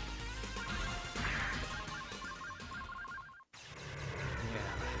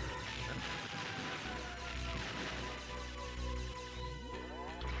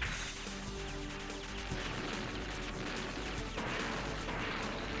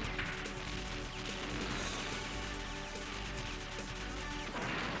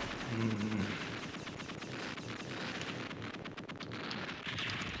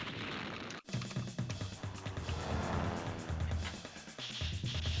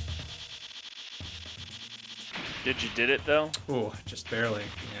 Did it though? Ooh, just barely,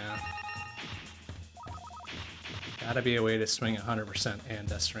 yeah. Gotta be a way to swing 100% and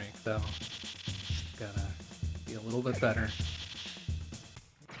death strength, though. Gotta be a little bit better.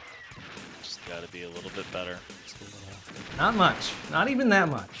 Just gotta be a little bit better. Just a little. Not much. Not even that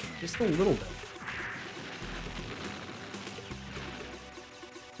much. Just a little bit.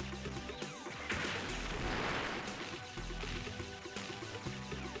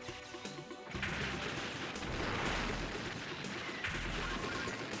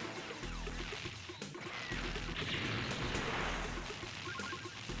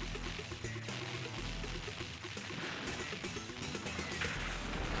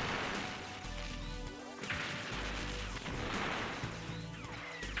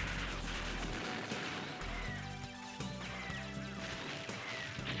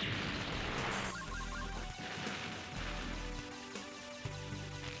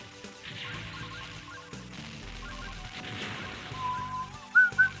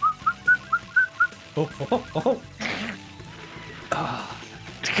 Oh, oh, oh, oh. Ah,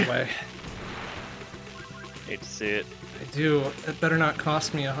 way. Hate to see it. I do. It better not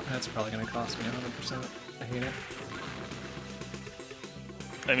cost me that's probably gonna cost me 100%. I hate it.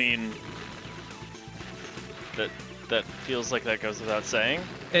 I mean, that feels like that goes without saying.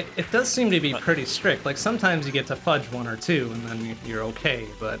 It does seem to be pretty strict. Like, sometimes you get to fudge 1 or 2 and then you're okay,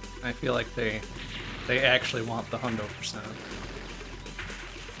 but I feel like they actually want the 100%.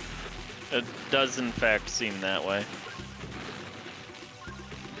 It does in fact seem that way.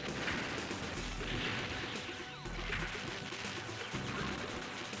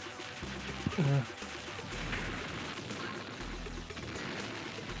 I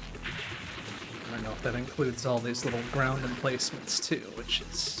don't know if that includes all these little ground emplacements too, which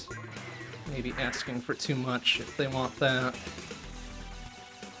is maybe asking for too much if they want that.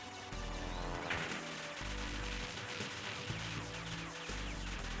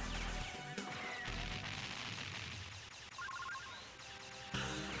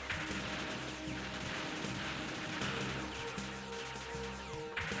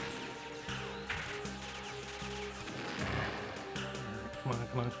 Come on,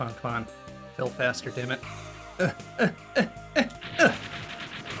 come on, come on, come on. Fill faster, damn it.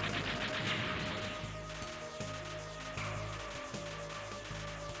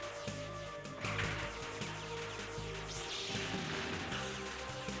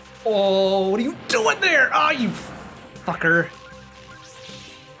 Oh, what are you doing there? Ah, oh, you fucker.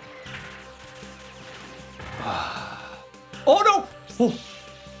 Oh no!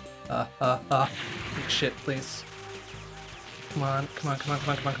 Oh. Eat shit, please. Come on, come on, come on, come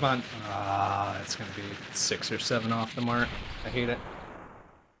on, come on, come on. Ah, that's gonna be 6 or 7 off the mark. I hate it.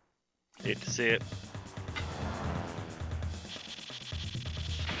 Hate to see it.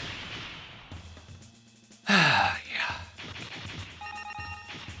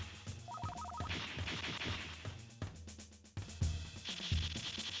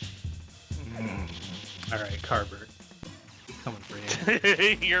 Carbert. Coming for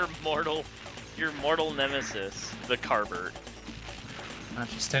you. your mortal nemesis, the Carbert. Not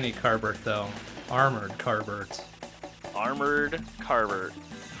just any Carbert, though. Armored Carbert. Armored Carbert.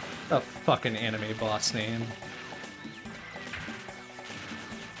 A fucking anime boss name.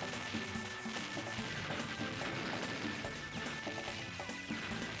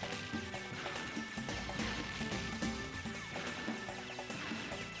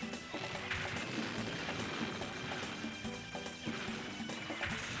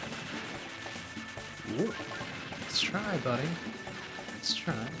 Ooh. Let's try, buddy. Let's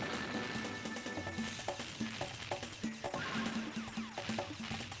try.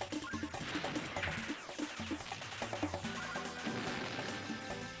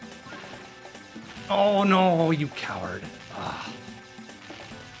 Oh no, you coward. Ugh.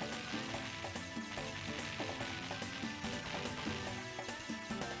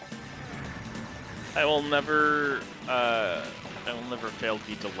 I will never fail to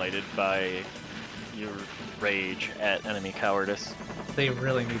be delighted by your rage at enemy cowardice. They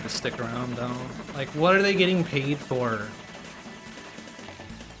really need to stick around, though. Like, what are they getting paid for?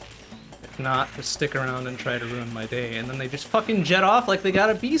 If not to stick around and try to ruin my day, and then they just fucking jet off like they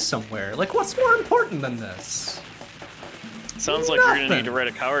gotta be somewhere. Like, what's more important than this? Sounds like you're gonna need to write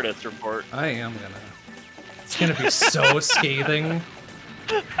a cowardice report. I am gonna. It's gonna be so scathing.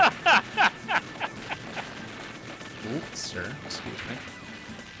 Oops, sir. Excuse me.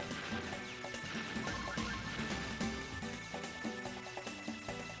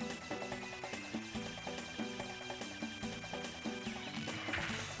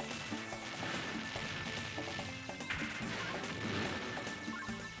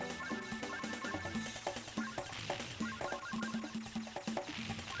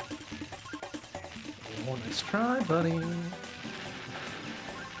 Oh, nice try, buddy.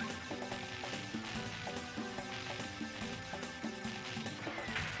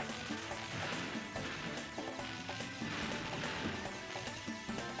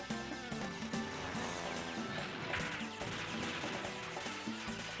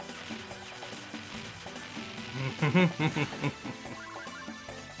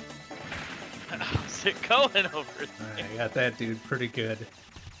 How's it going over there? I got that dude pretty good.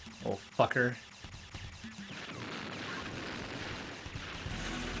 Old fucker.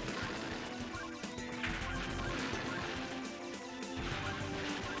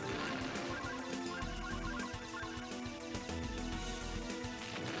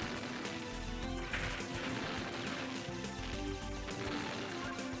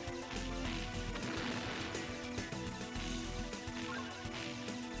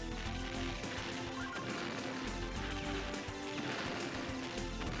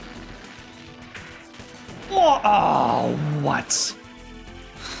 Oh, what?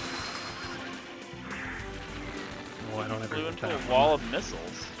 Oh, I don't ever Flew get into that a one. wall of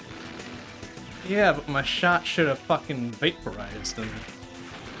missiles. Yeah, but my shot should have fucking vaporized them.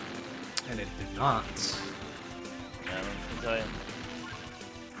 And it did not. Yeah, I can tell you.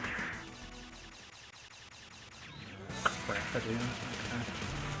 Crap, I do. Okay.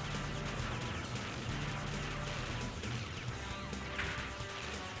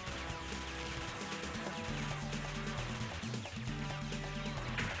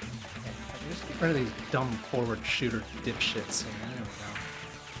 Just get rid of these dumb forward shooter dipshits here. There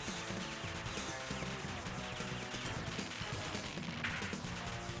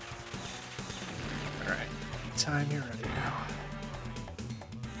we go. Alright. Time you're ready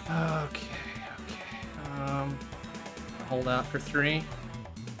now. Okay. Hold out for 3.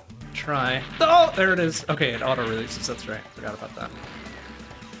 Try. Oh, there it is. Okay, it auto releases. That's right. Forgot about that.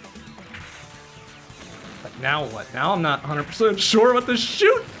 But now what? Now I'm not 100% sure what to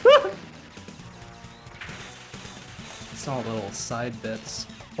shoot. It's all little side bits.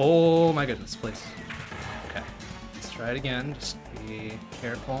 Oh my goodness, please. Okay. Let's try it again. Just be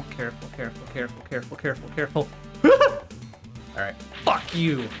careful, careful, careful, careful, careful, careful, careful. Alright. Fuck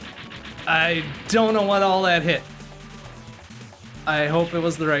you. I don't know what all that hit. I hope it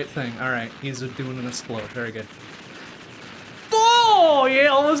was the right thing. Alright, he's doing an explode. Very good. Oh, you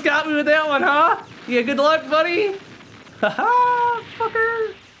almost got me with that one, huh? Yeah, good luck, buddy. Haha,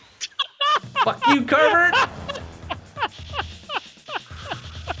 fucker. Fuck you, Carbert. Oh.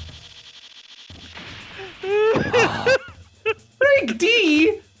 Frank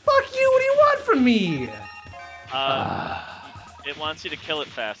D! Fuck you, what do you want from me? It wants you to kill it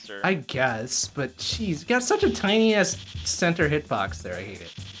faster. I guess, but jeez, you got such a tiny ass center hitbox there. I hate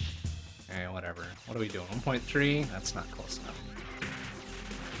it. Alright, whatever. What are we doing? 1.3? That's not close enough.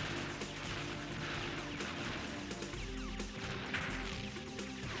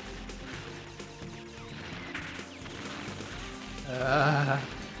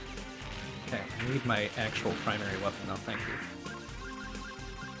 Okay, I need my actual primary weapon though, thank you.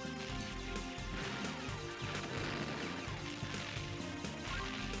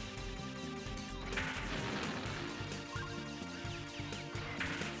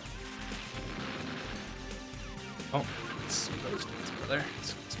 Oh, let's see those dudes over there.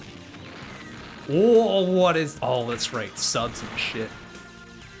 Excuse me. Oh, what is... Oh, that's right. Subs and shit.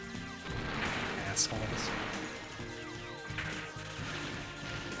 Assholes.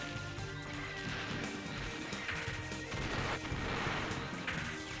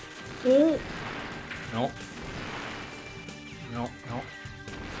 Oh! No. No, no.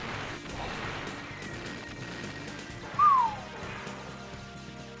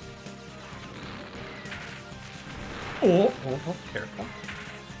 Oh, careful.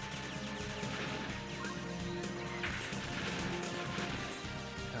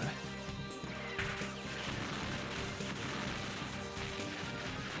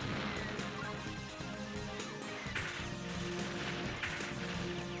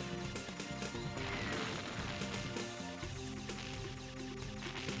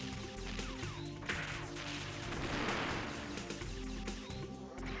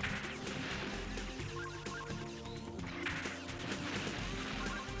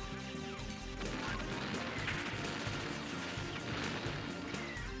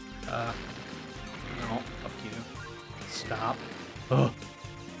 No, fuck you. Stop. Oh.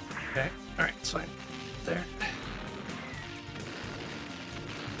 Okay, alright, it's fine. There.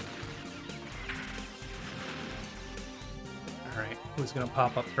 Alright, who's gonna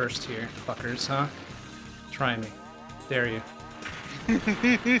pop up first here? Fuckers, huh? Try me. Dare you.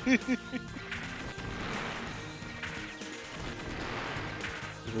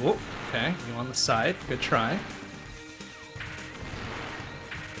 Ooh, okay, you on the side. Good try.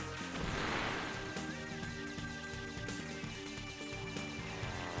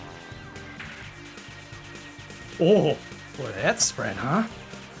 Oh, boy, that's spread, huh?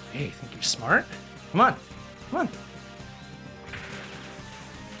 Hey, you think you're smart? Come on, come on.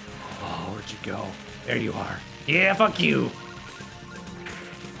 Oh, where'd you go? There you are. Yeah, fuck you.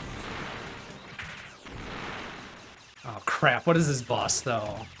 Oh, crap. What is this boss,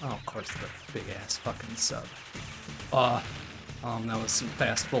 though? Oh, of course, the big-ass fucking sub. That was some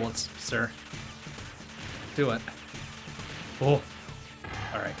fast bullets, sir. Do it. Oh.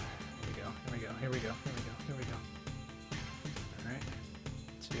 All right. Here we go. Here we go. Here we go. Here we go. Here we go. All right.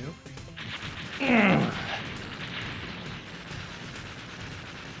 2.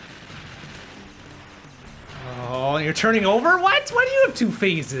 Oh, you're turning over? What? Why do you have 2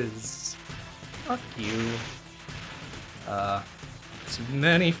 phases? Fuck you. Too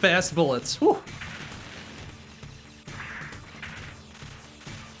many fast bullets. Whew.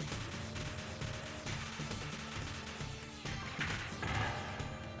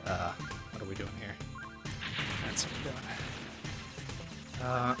 What are we doing here? That's what we're doing.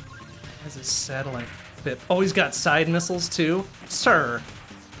 Has a satellite bit. Oh, he's got side missiles too? Sir,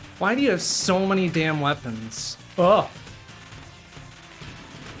 why do you have so many damn weapons? Oh.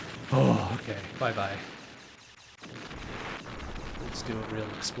 Oh, okay. Bye-bye. Let's do a real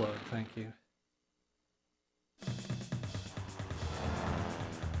explode, thank you.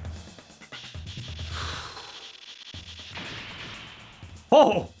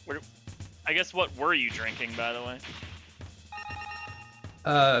 Oh! I guess what were you drinking, by the way?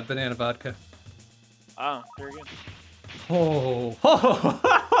 Banana vodka. Ah, very good. Oh!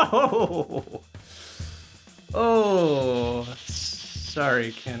 Oh! Oh!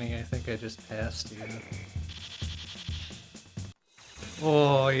 Sorry, Kenny, I think I just passed you.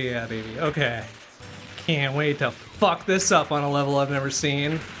 Oh, yeah, baby. Okay. Can't wait to fuck this up on a level I've never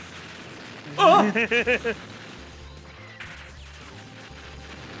seen. Oh!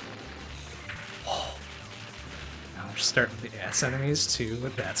 Now we're starting with the ass enemies, too,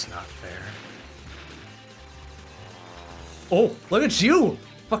 but that's not fair. Oh, look at you!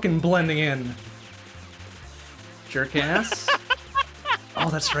 Fucking blending in. Jerk ass. Oh,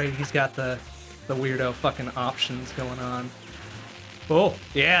 that's right, he's got the weirdo fucking options going on. Oh,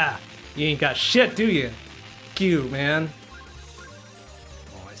 yeah. You ain't got shit, do you? Q, man.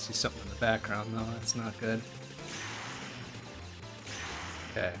 Oh, I see something in the background, though. That's not good.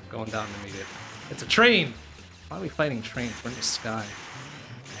 Okay, going down to meet it. It's a train! Why are we fighting trains? We're in the sky.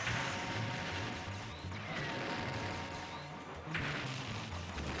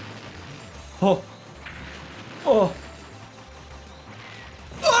 Oh! Oh!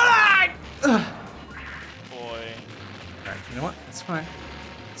 Boy. Alright, you know what? That's fine.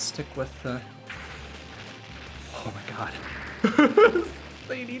 Let's stick with the... Oh my god.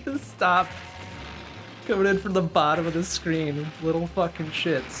 They need to stop. Coming in from the bottom of the screen. Little fucking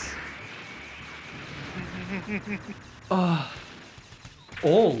shits. Oh.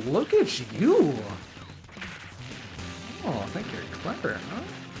 Oh, look at you. Oh, I think you're clever, huh?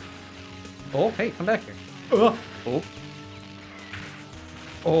 Oh, hey, come back here. Oh.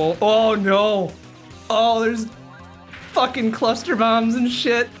 Oh, oh no. Oh, there's fucking cluster bombs and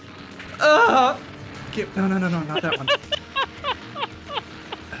shit. No, not that one.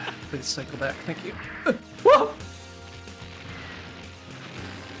 Please cycle back, thank you. Whoa!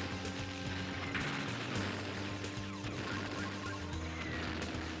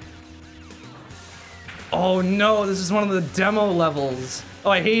 Oh no, this is one of the demo levels.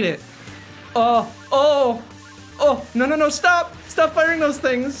 Oh, I hate it. Oh, no, stop! Stop firing those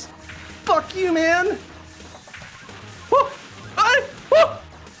things! Fuck you, man! Whoa! Whoa!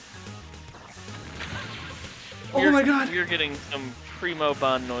 Oh my god! You're getting some primo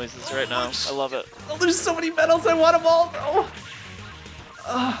bond noises right now. I love it. Oh, there's so many medals, I want them all, though!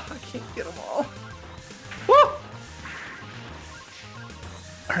 Oh, I can't get them all. Whoa!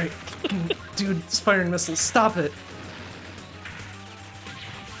 Alright, dude, it's firing missiles. Stop it!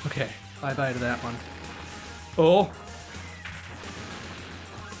 Okay, bye-bye to that one. Oh!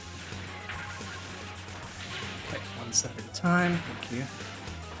 Okay, one step at a time. Thank you.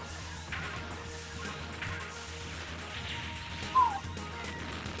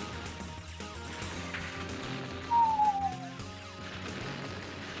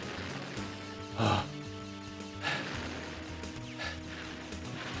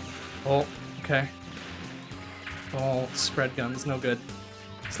 Oh, okay. Oh, spread guns, no good.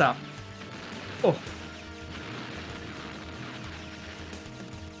 Stop. Oh.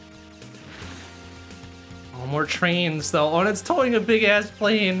 Oh, more trains, though. Oh, and it's towing a big-ass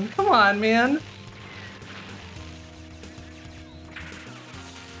plane. Come on, man.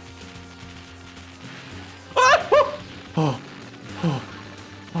 Oh,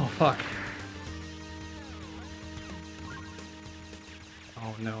 fuck.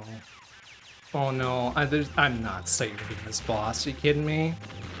 Oh, no. Oh, no. I'm not saving this boss. Are you kidding me?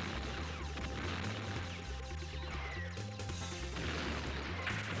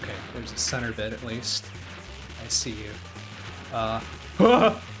 Okay, there's a center bit, at least. I see you. Oh,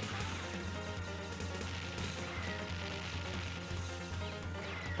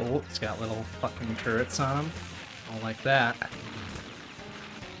 it's got little fucking turrets on him. I don't like that.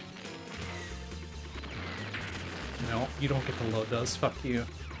 No, you don't get the load those. Fuck you.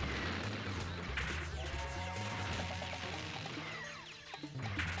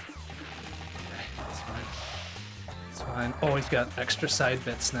 Okay, that's fine. It's fine. Oh, he's got extra side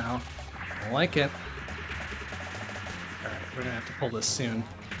bits now. I don't like it. Alright, we're gonna have to pull this soon.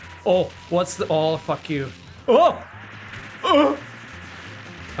 Oh, what's the... Oh, fuck you. Oh! Oh!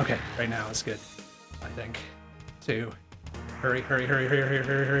 Okay, right now is good. I think. 2. Hurry, hurry, hurry, hurry, hurry,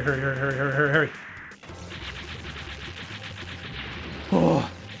 hurry, hurry, hurry, hurry, hurry, hurry, hurry, hurry.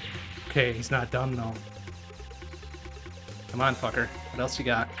 Oh. Okay, he's not done though. Come on, fucker. What else you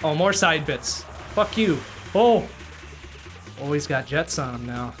got? Oh, more side bits. Fuck you. Oh. Oh, he's got jets on him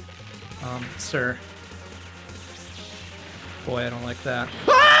now. Sir. Boy, I don't like that.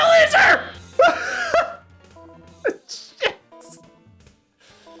 Ah, laser!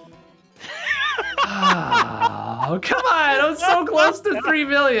 Oh, come on! I was so close to 3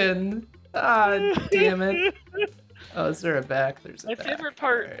 million. Ah, damn it. Oh, is there a back? There's a back. Favorite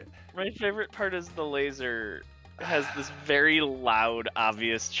part. Right. My favorite part is the laser has this very loud,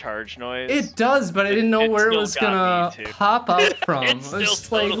 obvious charge noise. It does, but I didn't know where it was gonna pop out from. It I still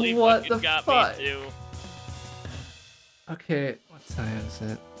was like, totally what the got fuck? me too. Okay, what time is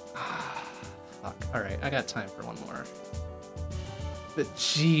it? Fuck. Alright, I got time for one more. But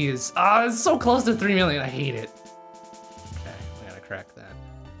jeez. Ah, it's so close to 3 million. I hate it. Okay, we gotta crack that.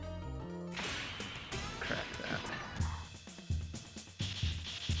 Crack that.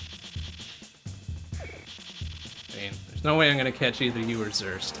 I mean, there's no way I'm gonna catch either you or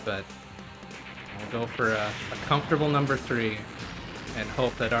Zurst, but I'll go for a comfortable number 3 and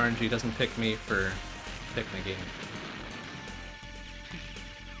hope that RNG doesn't pick me for picking a game.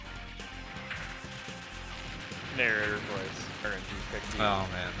 Narrator voice. RNG picked you Oh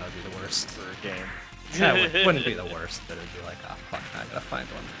man, that'd be the worst. for a game. That wouldn't be the worst, but it'd be like, oh fuck, I gotta find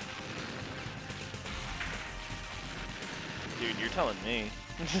one. Dude, you're telling me.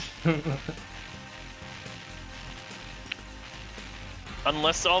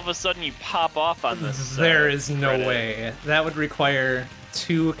 Unless all of a sudden you pop off on this. There is no Reddit. way. That would require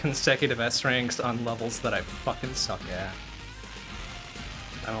 2 consecutive S ranks on levels that I fucking suck at.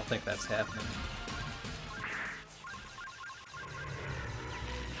 I don't think that's happening.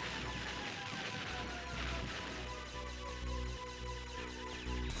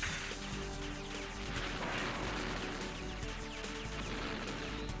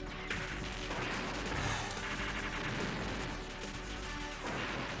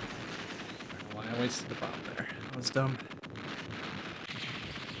 race to the bottom there. That was dumb.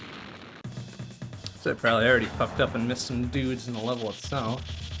 So I probably already fucked up and missed some dudes in the level itself.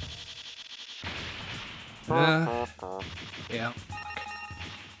 Yeah.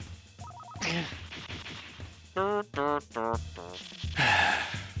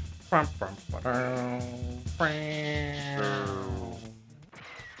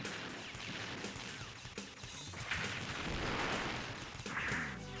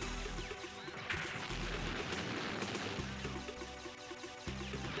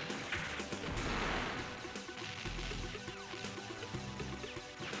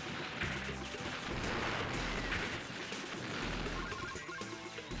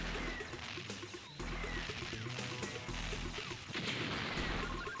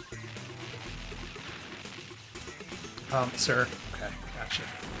 Sir. Okay, gotcha.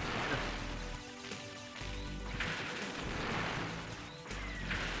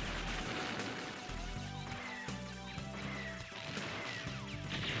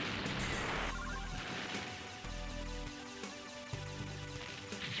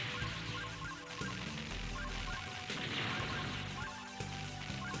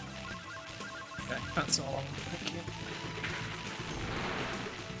 Okay, that's all. Thank you.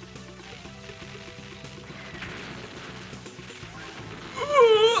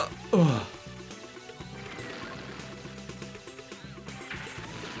 Ugh.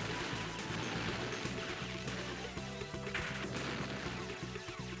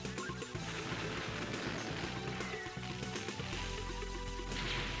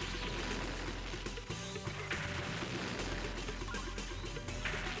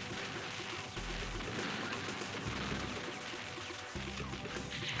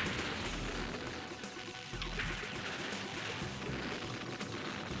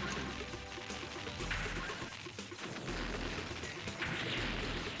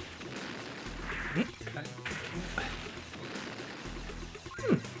 Okay.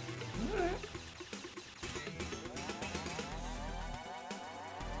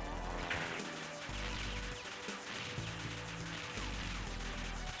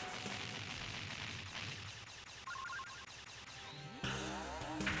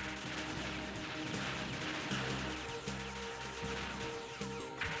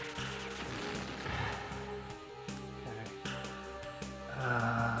 Alright.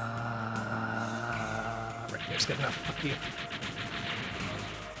 Right here's good enough. Fuck you.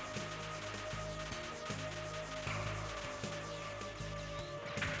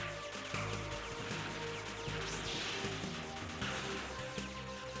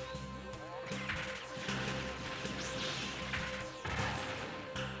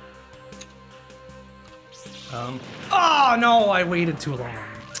 Oh no, I waited too long.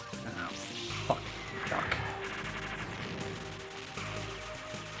 Oh, fuck. Fuck.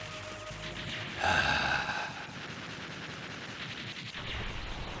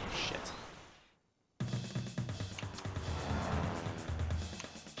 Shit.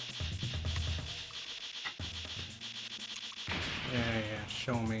 Yeah,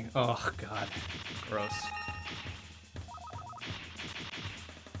 show me. Oh god. Gross.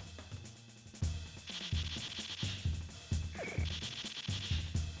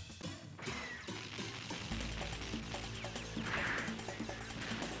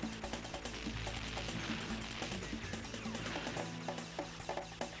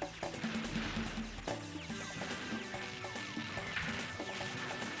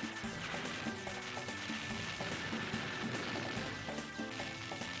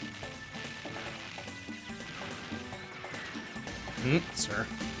 Sir.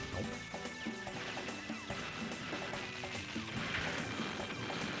 Nope.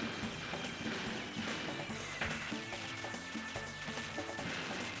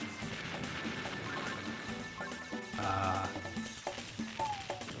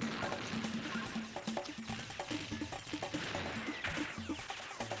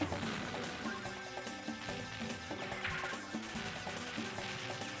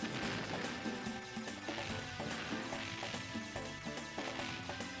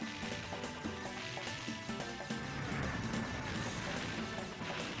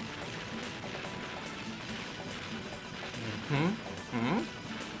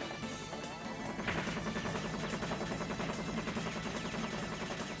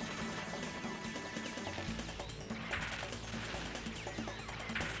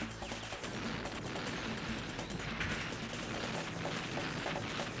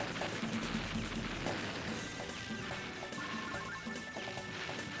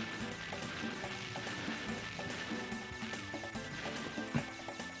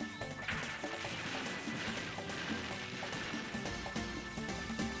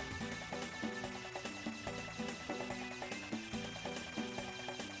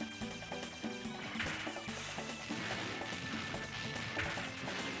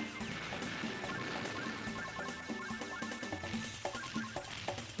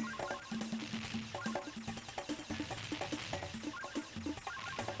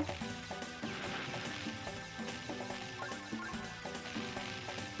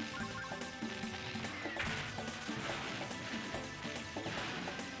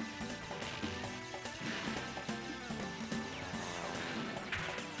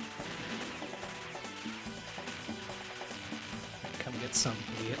 get some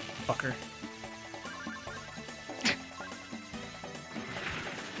idiot fucker.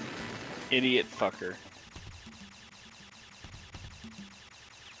 Idiot fucker.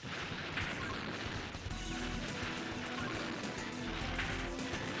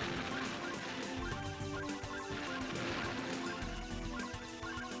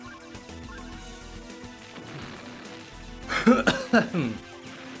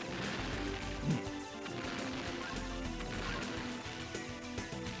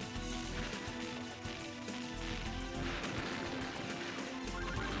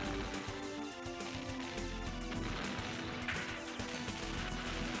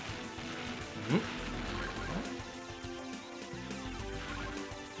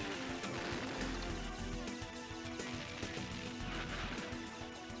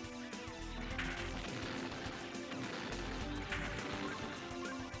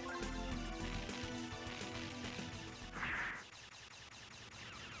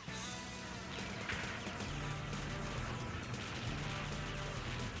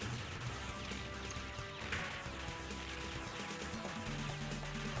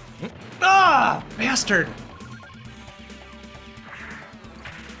 Ah, bastard!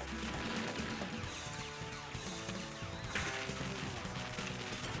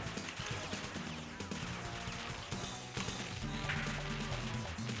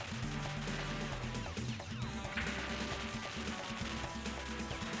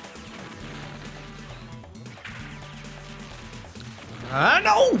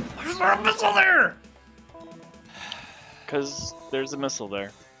 No! Why is there a missile there? Because there's a missile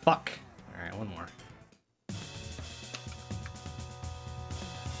there. Fuck. Alright, one more.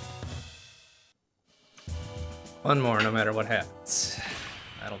 One more, no matter what happens.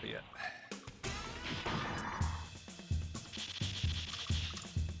 That'll be it.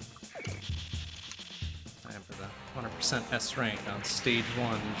 Time for the 100% S rank on stage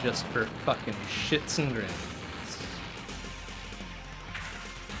 1, just for fucking shits and grins.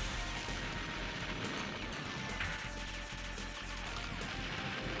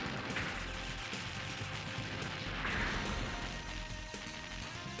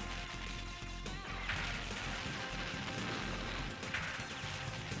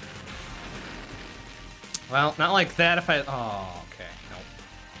 Well, not like that if I... Oh, okay. Nope.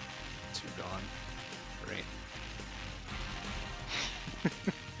 2 gone. Great.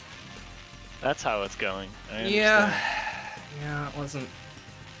 That's how it's going. I understand. Yeah, it wasn't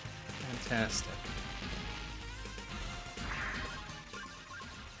fantastic.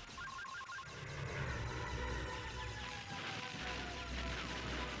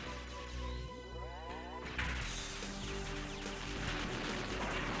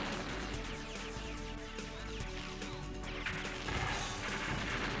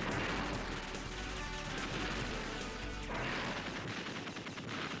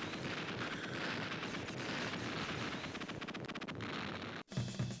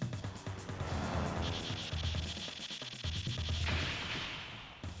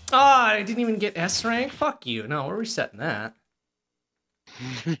 Oh, I didn't even get S rank? Fuck you. No, we're resetting that.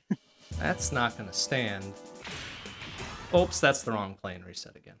 That's not gonna stand. Oops, that's the wrong plane.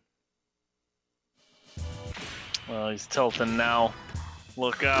 Reset again. Well, he's tilting now.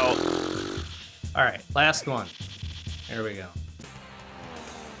 Look out. Alright, last one. Here we go.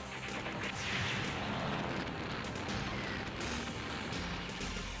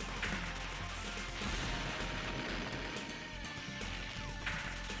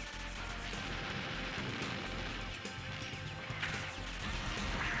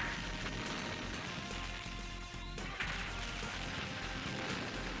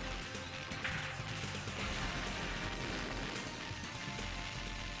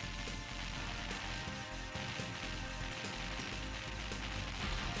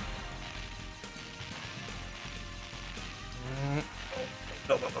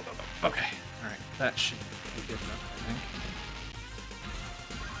 Okay, alright, that should be good enough, I think.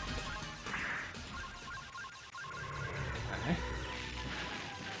 Okay.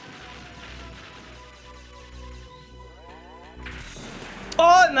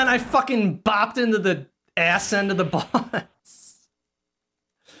 Oh, and then I fucking bopped into the ass end of the boss.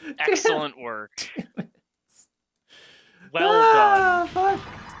 Excellent work. Well done. Fuck.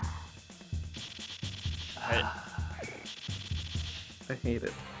 I hate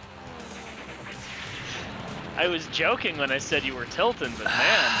it. I was joking when I said you were tilting, but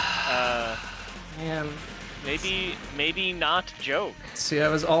man, maybe not joke. See, I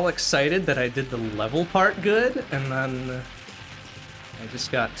was all excited that I did the level part good, and then I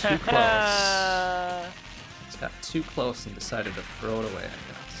just got too close. Just got too close and decided to throw it away,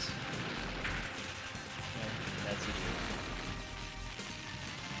 I guess. That's you do.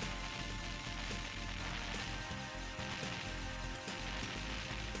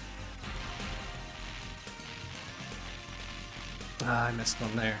 Ah, I missed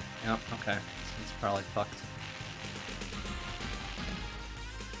one there. Yep, okay. It's probably fucked.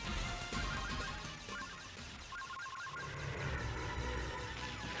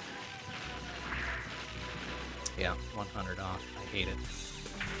 Yeah, 100 off. I hate it.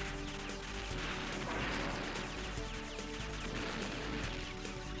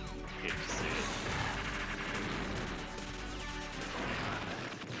 Hate to see it.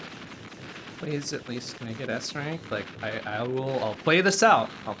 Please at least make it S rank. Like, I'll play this out.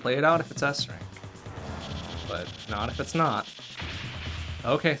 I'll play it out if it's S rank. But not if it's not.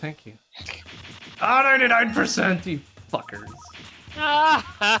 Okay, thank you. Ah, 99%, you fuckers.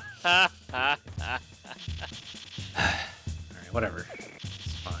 Alright, whatever.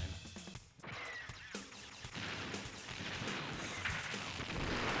 It's fine.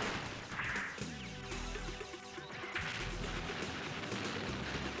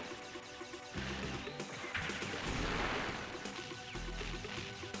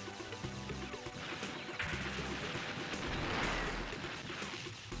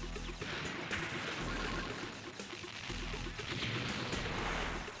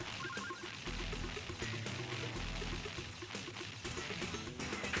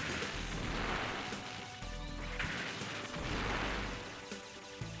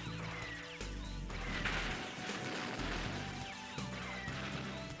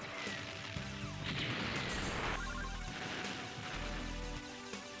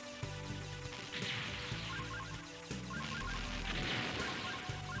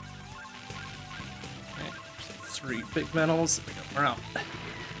 Okay, 3 big medals. There we go. We're out.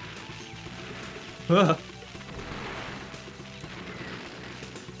 Ugh.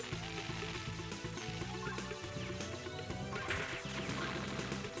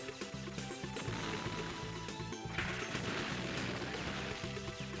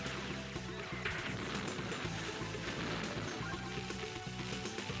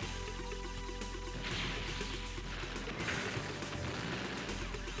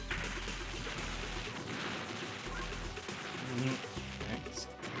 Thanks.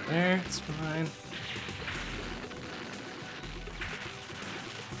 There, it's fine.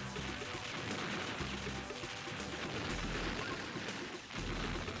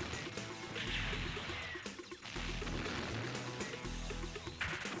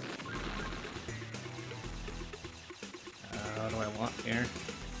 What do I want here?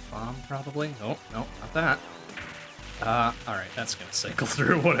 Bomb, probably? Nope, nope, not that. Alright, that's gonna cycle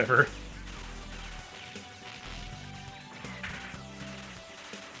through, whatever.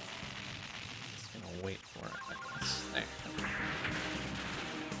 Just gonna wait for it, I guess. There.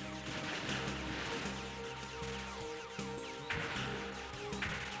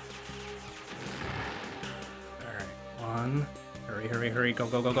 Alright, one. Hurry, hurry, hurry. Go,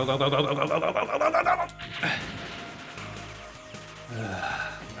 go, go, go, go, go, go, go, go, go, go, go, go, go, go, go.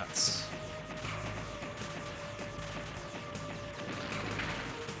 Nuts.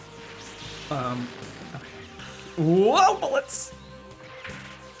 Okay. Whoa, bullets!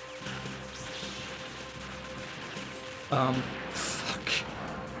 Fuck.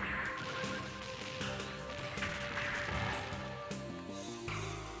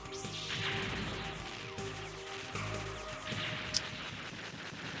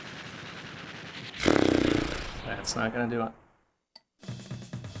 That's not gonna do it.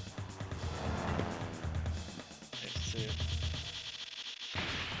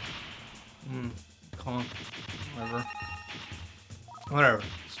 Calm. Whatever. Whatever.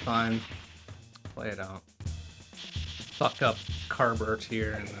 It's fine. Play it out. Fuck up Carbert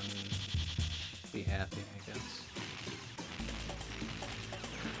here and then be happy, I guess.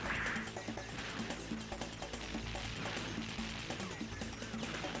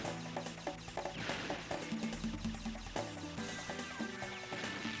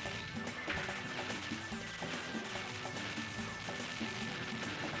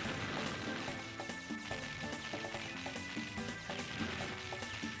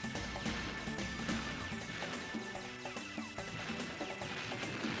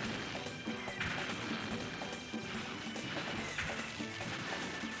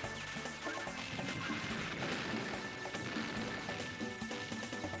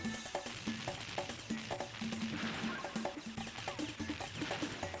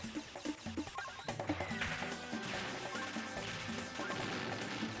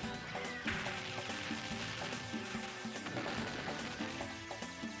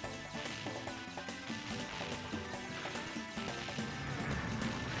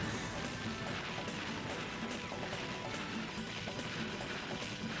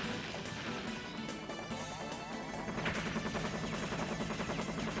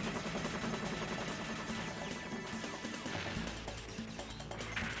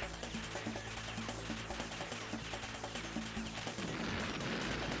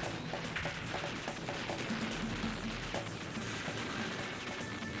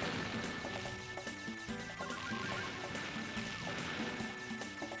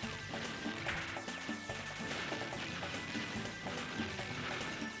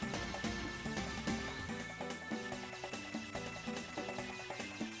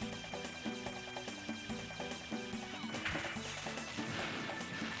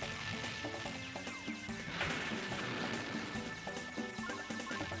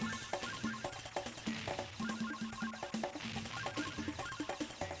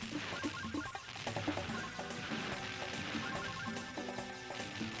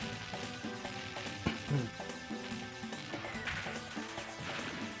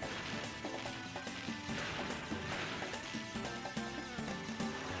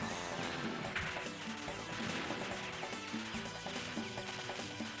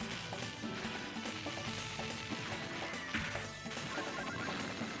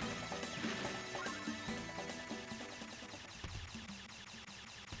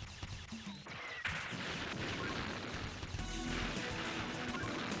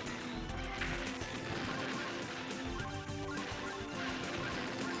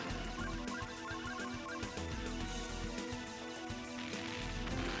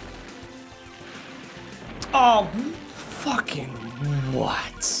 Oh, fucking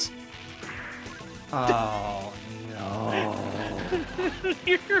what? Oh, no.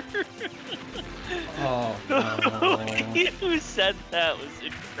 Oh, no. Who said that was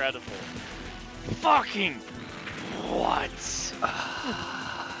incredible. Fucking what?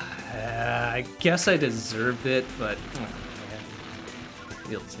 I guess I deserved it, but oh, man.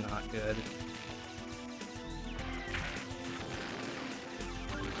 Feels not good.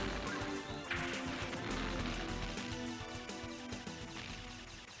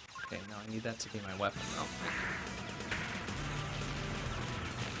 Okay, now I need that to be my weapon, though.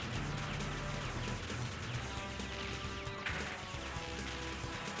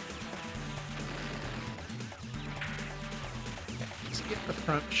 Let's get the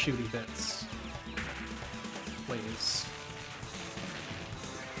front shooty bits. Please.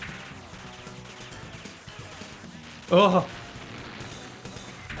 Oh!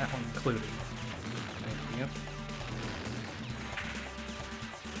 That one included. Thank you.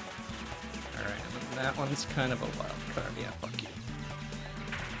 Alright, that one's kind of a wild card. Yeah, fuck you.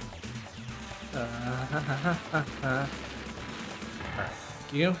 Alright,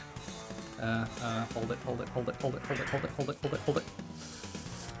 thank you. Hold it, hold it, hold it, hold it, hold it, hold it, hold it, hold it, hold it.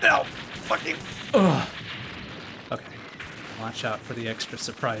 No! Fuck you! Ugh. Okay. Watch out for the extra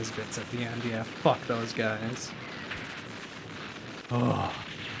surprise bits at the end. Yeah, fuck those guys. Oh.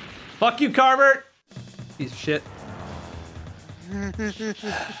 Fuck you, Carver! Piece of shit. Tell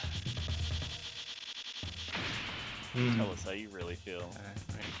us how you really feel.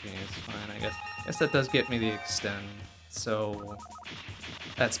 Okay, it's fine, I guess. Guess that does get me the extend, so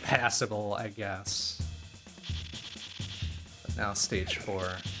that's passable, I guess. But now stage 4.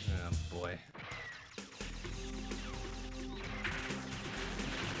 Oh boy.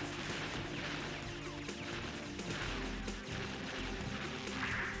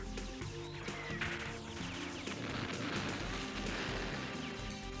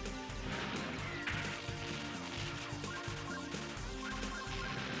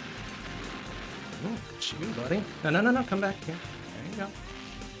 Ooh, it's you, buddy. No, come back here. There you go.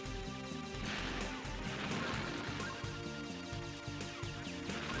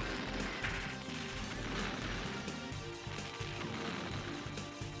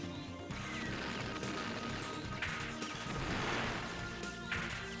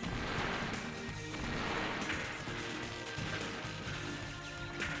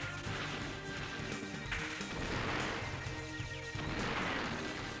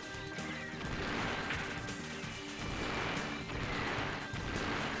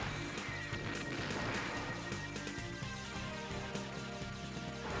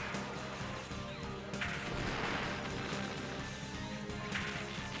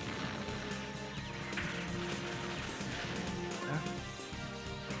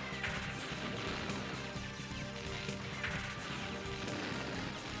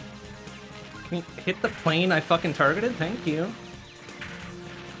 Can you hit the plane I fucking targeted? Thank you.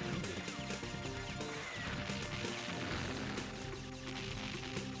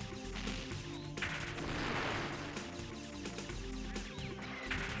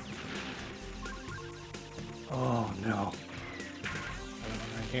 Oh no.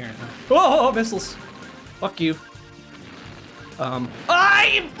 Right here. Oh, missiles! Fuck you. You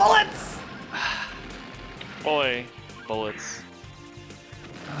bullets! Boy, bullets.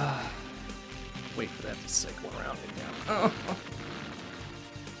 Wait for that to cycle around again. Oh.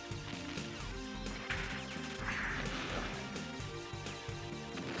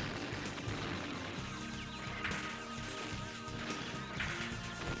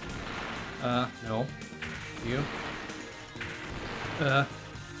 No. You. Okay,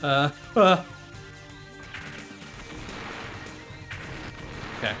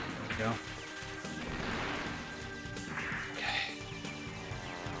 there we go.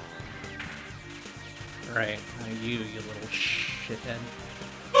 Right, you little shithead.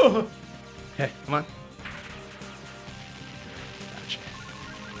 Okay, come on. Gotcha.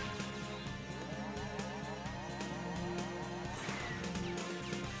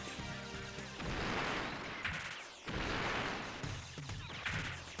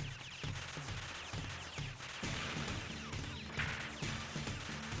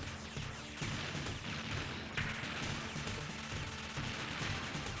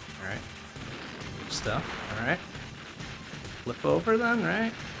 All right. Stuff, alright. Flip over then,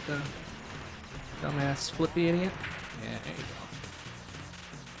 right? The dumbass flippy idiot. Yeah, there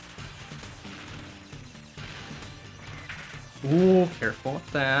you go. Ooh, careful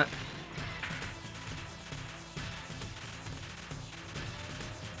with that.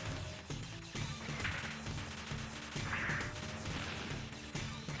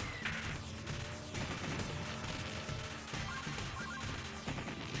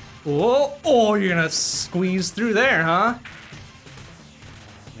 Whoa! Oh, you're gonna squeeze through there, huh?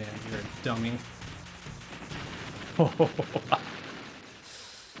 Man, you're a dummy.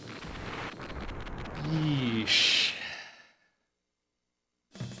 Yeesh.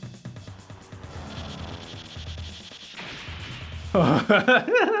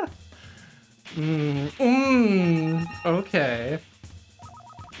 Okay.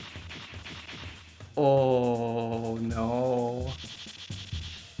 Oh, no.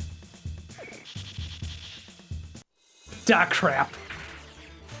 Da crap.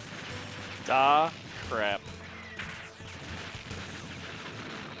 Da crap.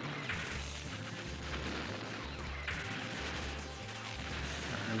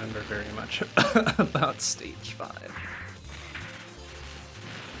 I remember very much about stage 5.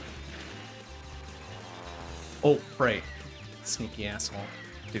 Oh, right. Sneaky asshole.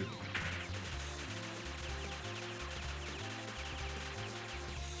 Dude.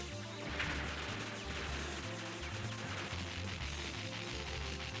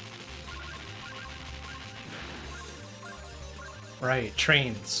 Right,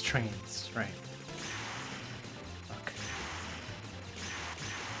 trains, right. Fuck.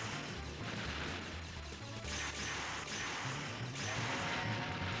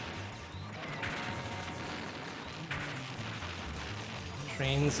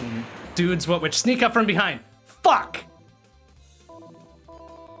 Trains and dudes which sneak up from behind. Fuck!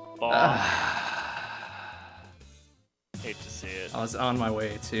 Hate to see it. I was on my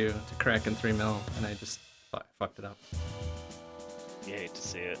way to cracking 3 mil, and I just fucked it up. You hate to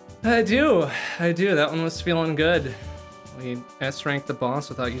see it. I do. That one was feeling good. We S-ranked the boss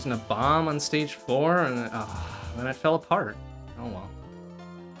without using a bomb on stage 4, and then it fell apart. Oh well.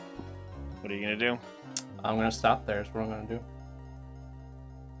 What are you gonna do? I'm gonna stop there is what I'm gonna do.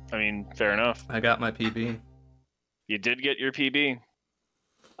 I mean, fair enough. I got my PB. You did get your PB.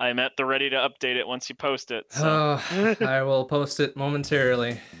 I'm at the ready to update it once you post it. So. I will post it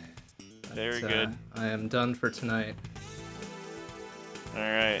momentarily. Very good. I am done for tonight.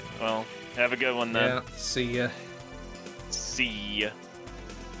 Alright, well, have a good one then. Yeah, see ya. See ya.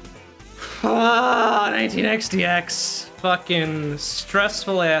 19XDX. Fucking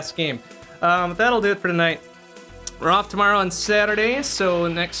stressful ass game. That'll do it for tonight. We're off tomorrow on Saturday, so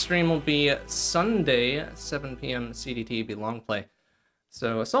next stream will be Sunday, 7 p.m. CDT, be long play.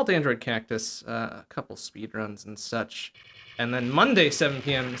 So Assault Android Cactus, a couple speedruns and such. And then Monday, 7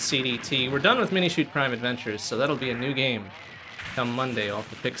 p.m. CDT, we're done with Mini Shoot Prime Adventures, so that'll be a new game. Come Monday, I'll have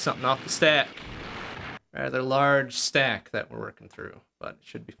to pick something off the stack. Rather large stack that we're working through, but it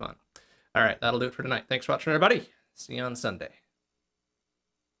should be fun. All right, that'll do it for tonight. Thanks for watching, everybody. See you on Sunday.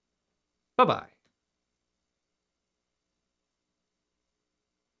 Bye-bye.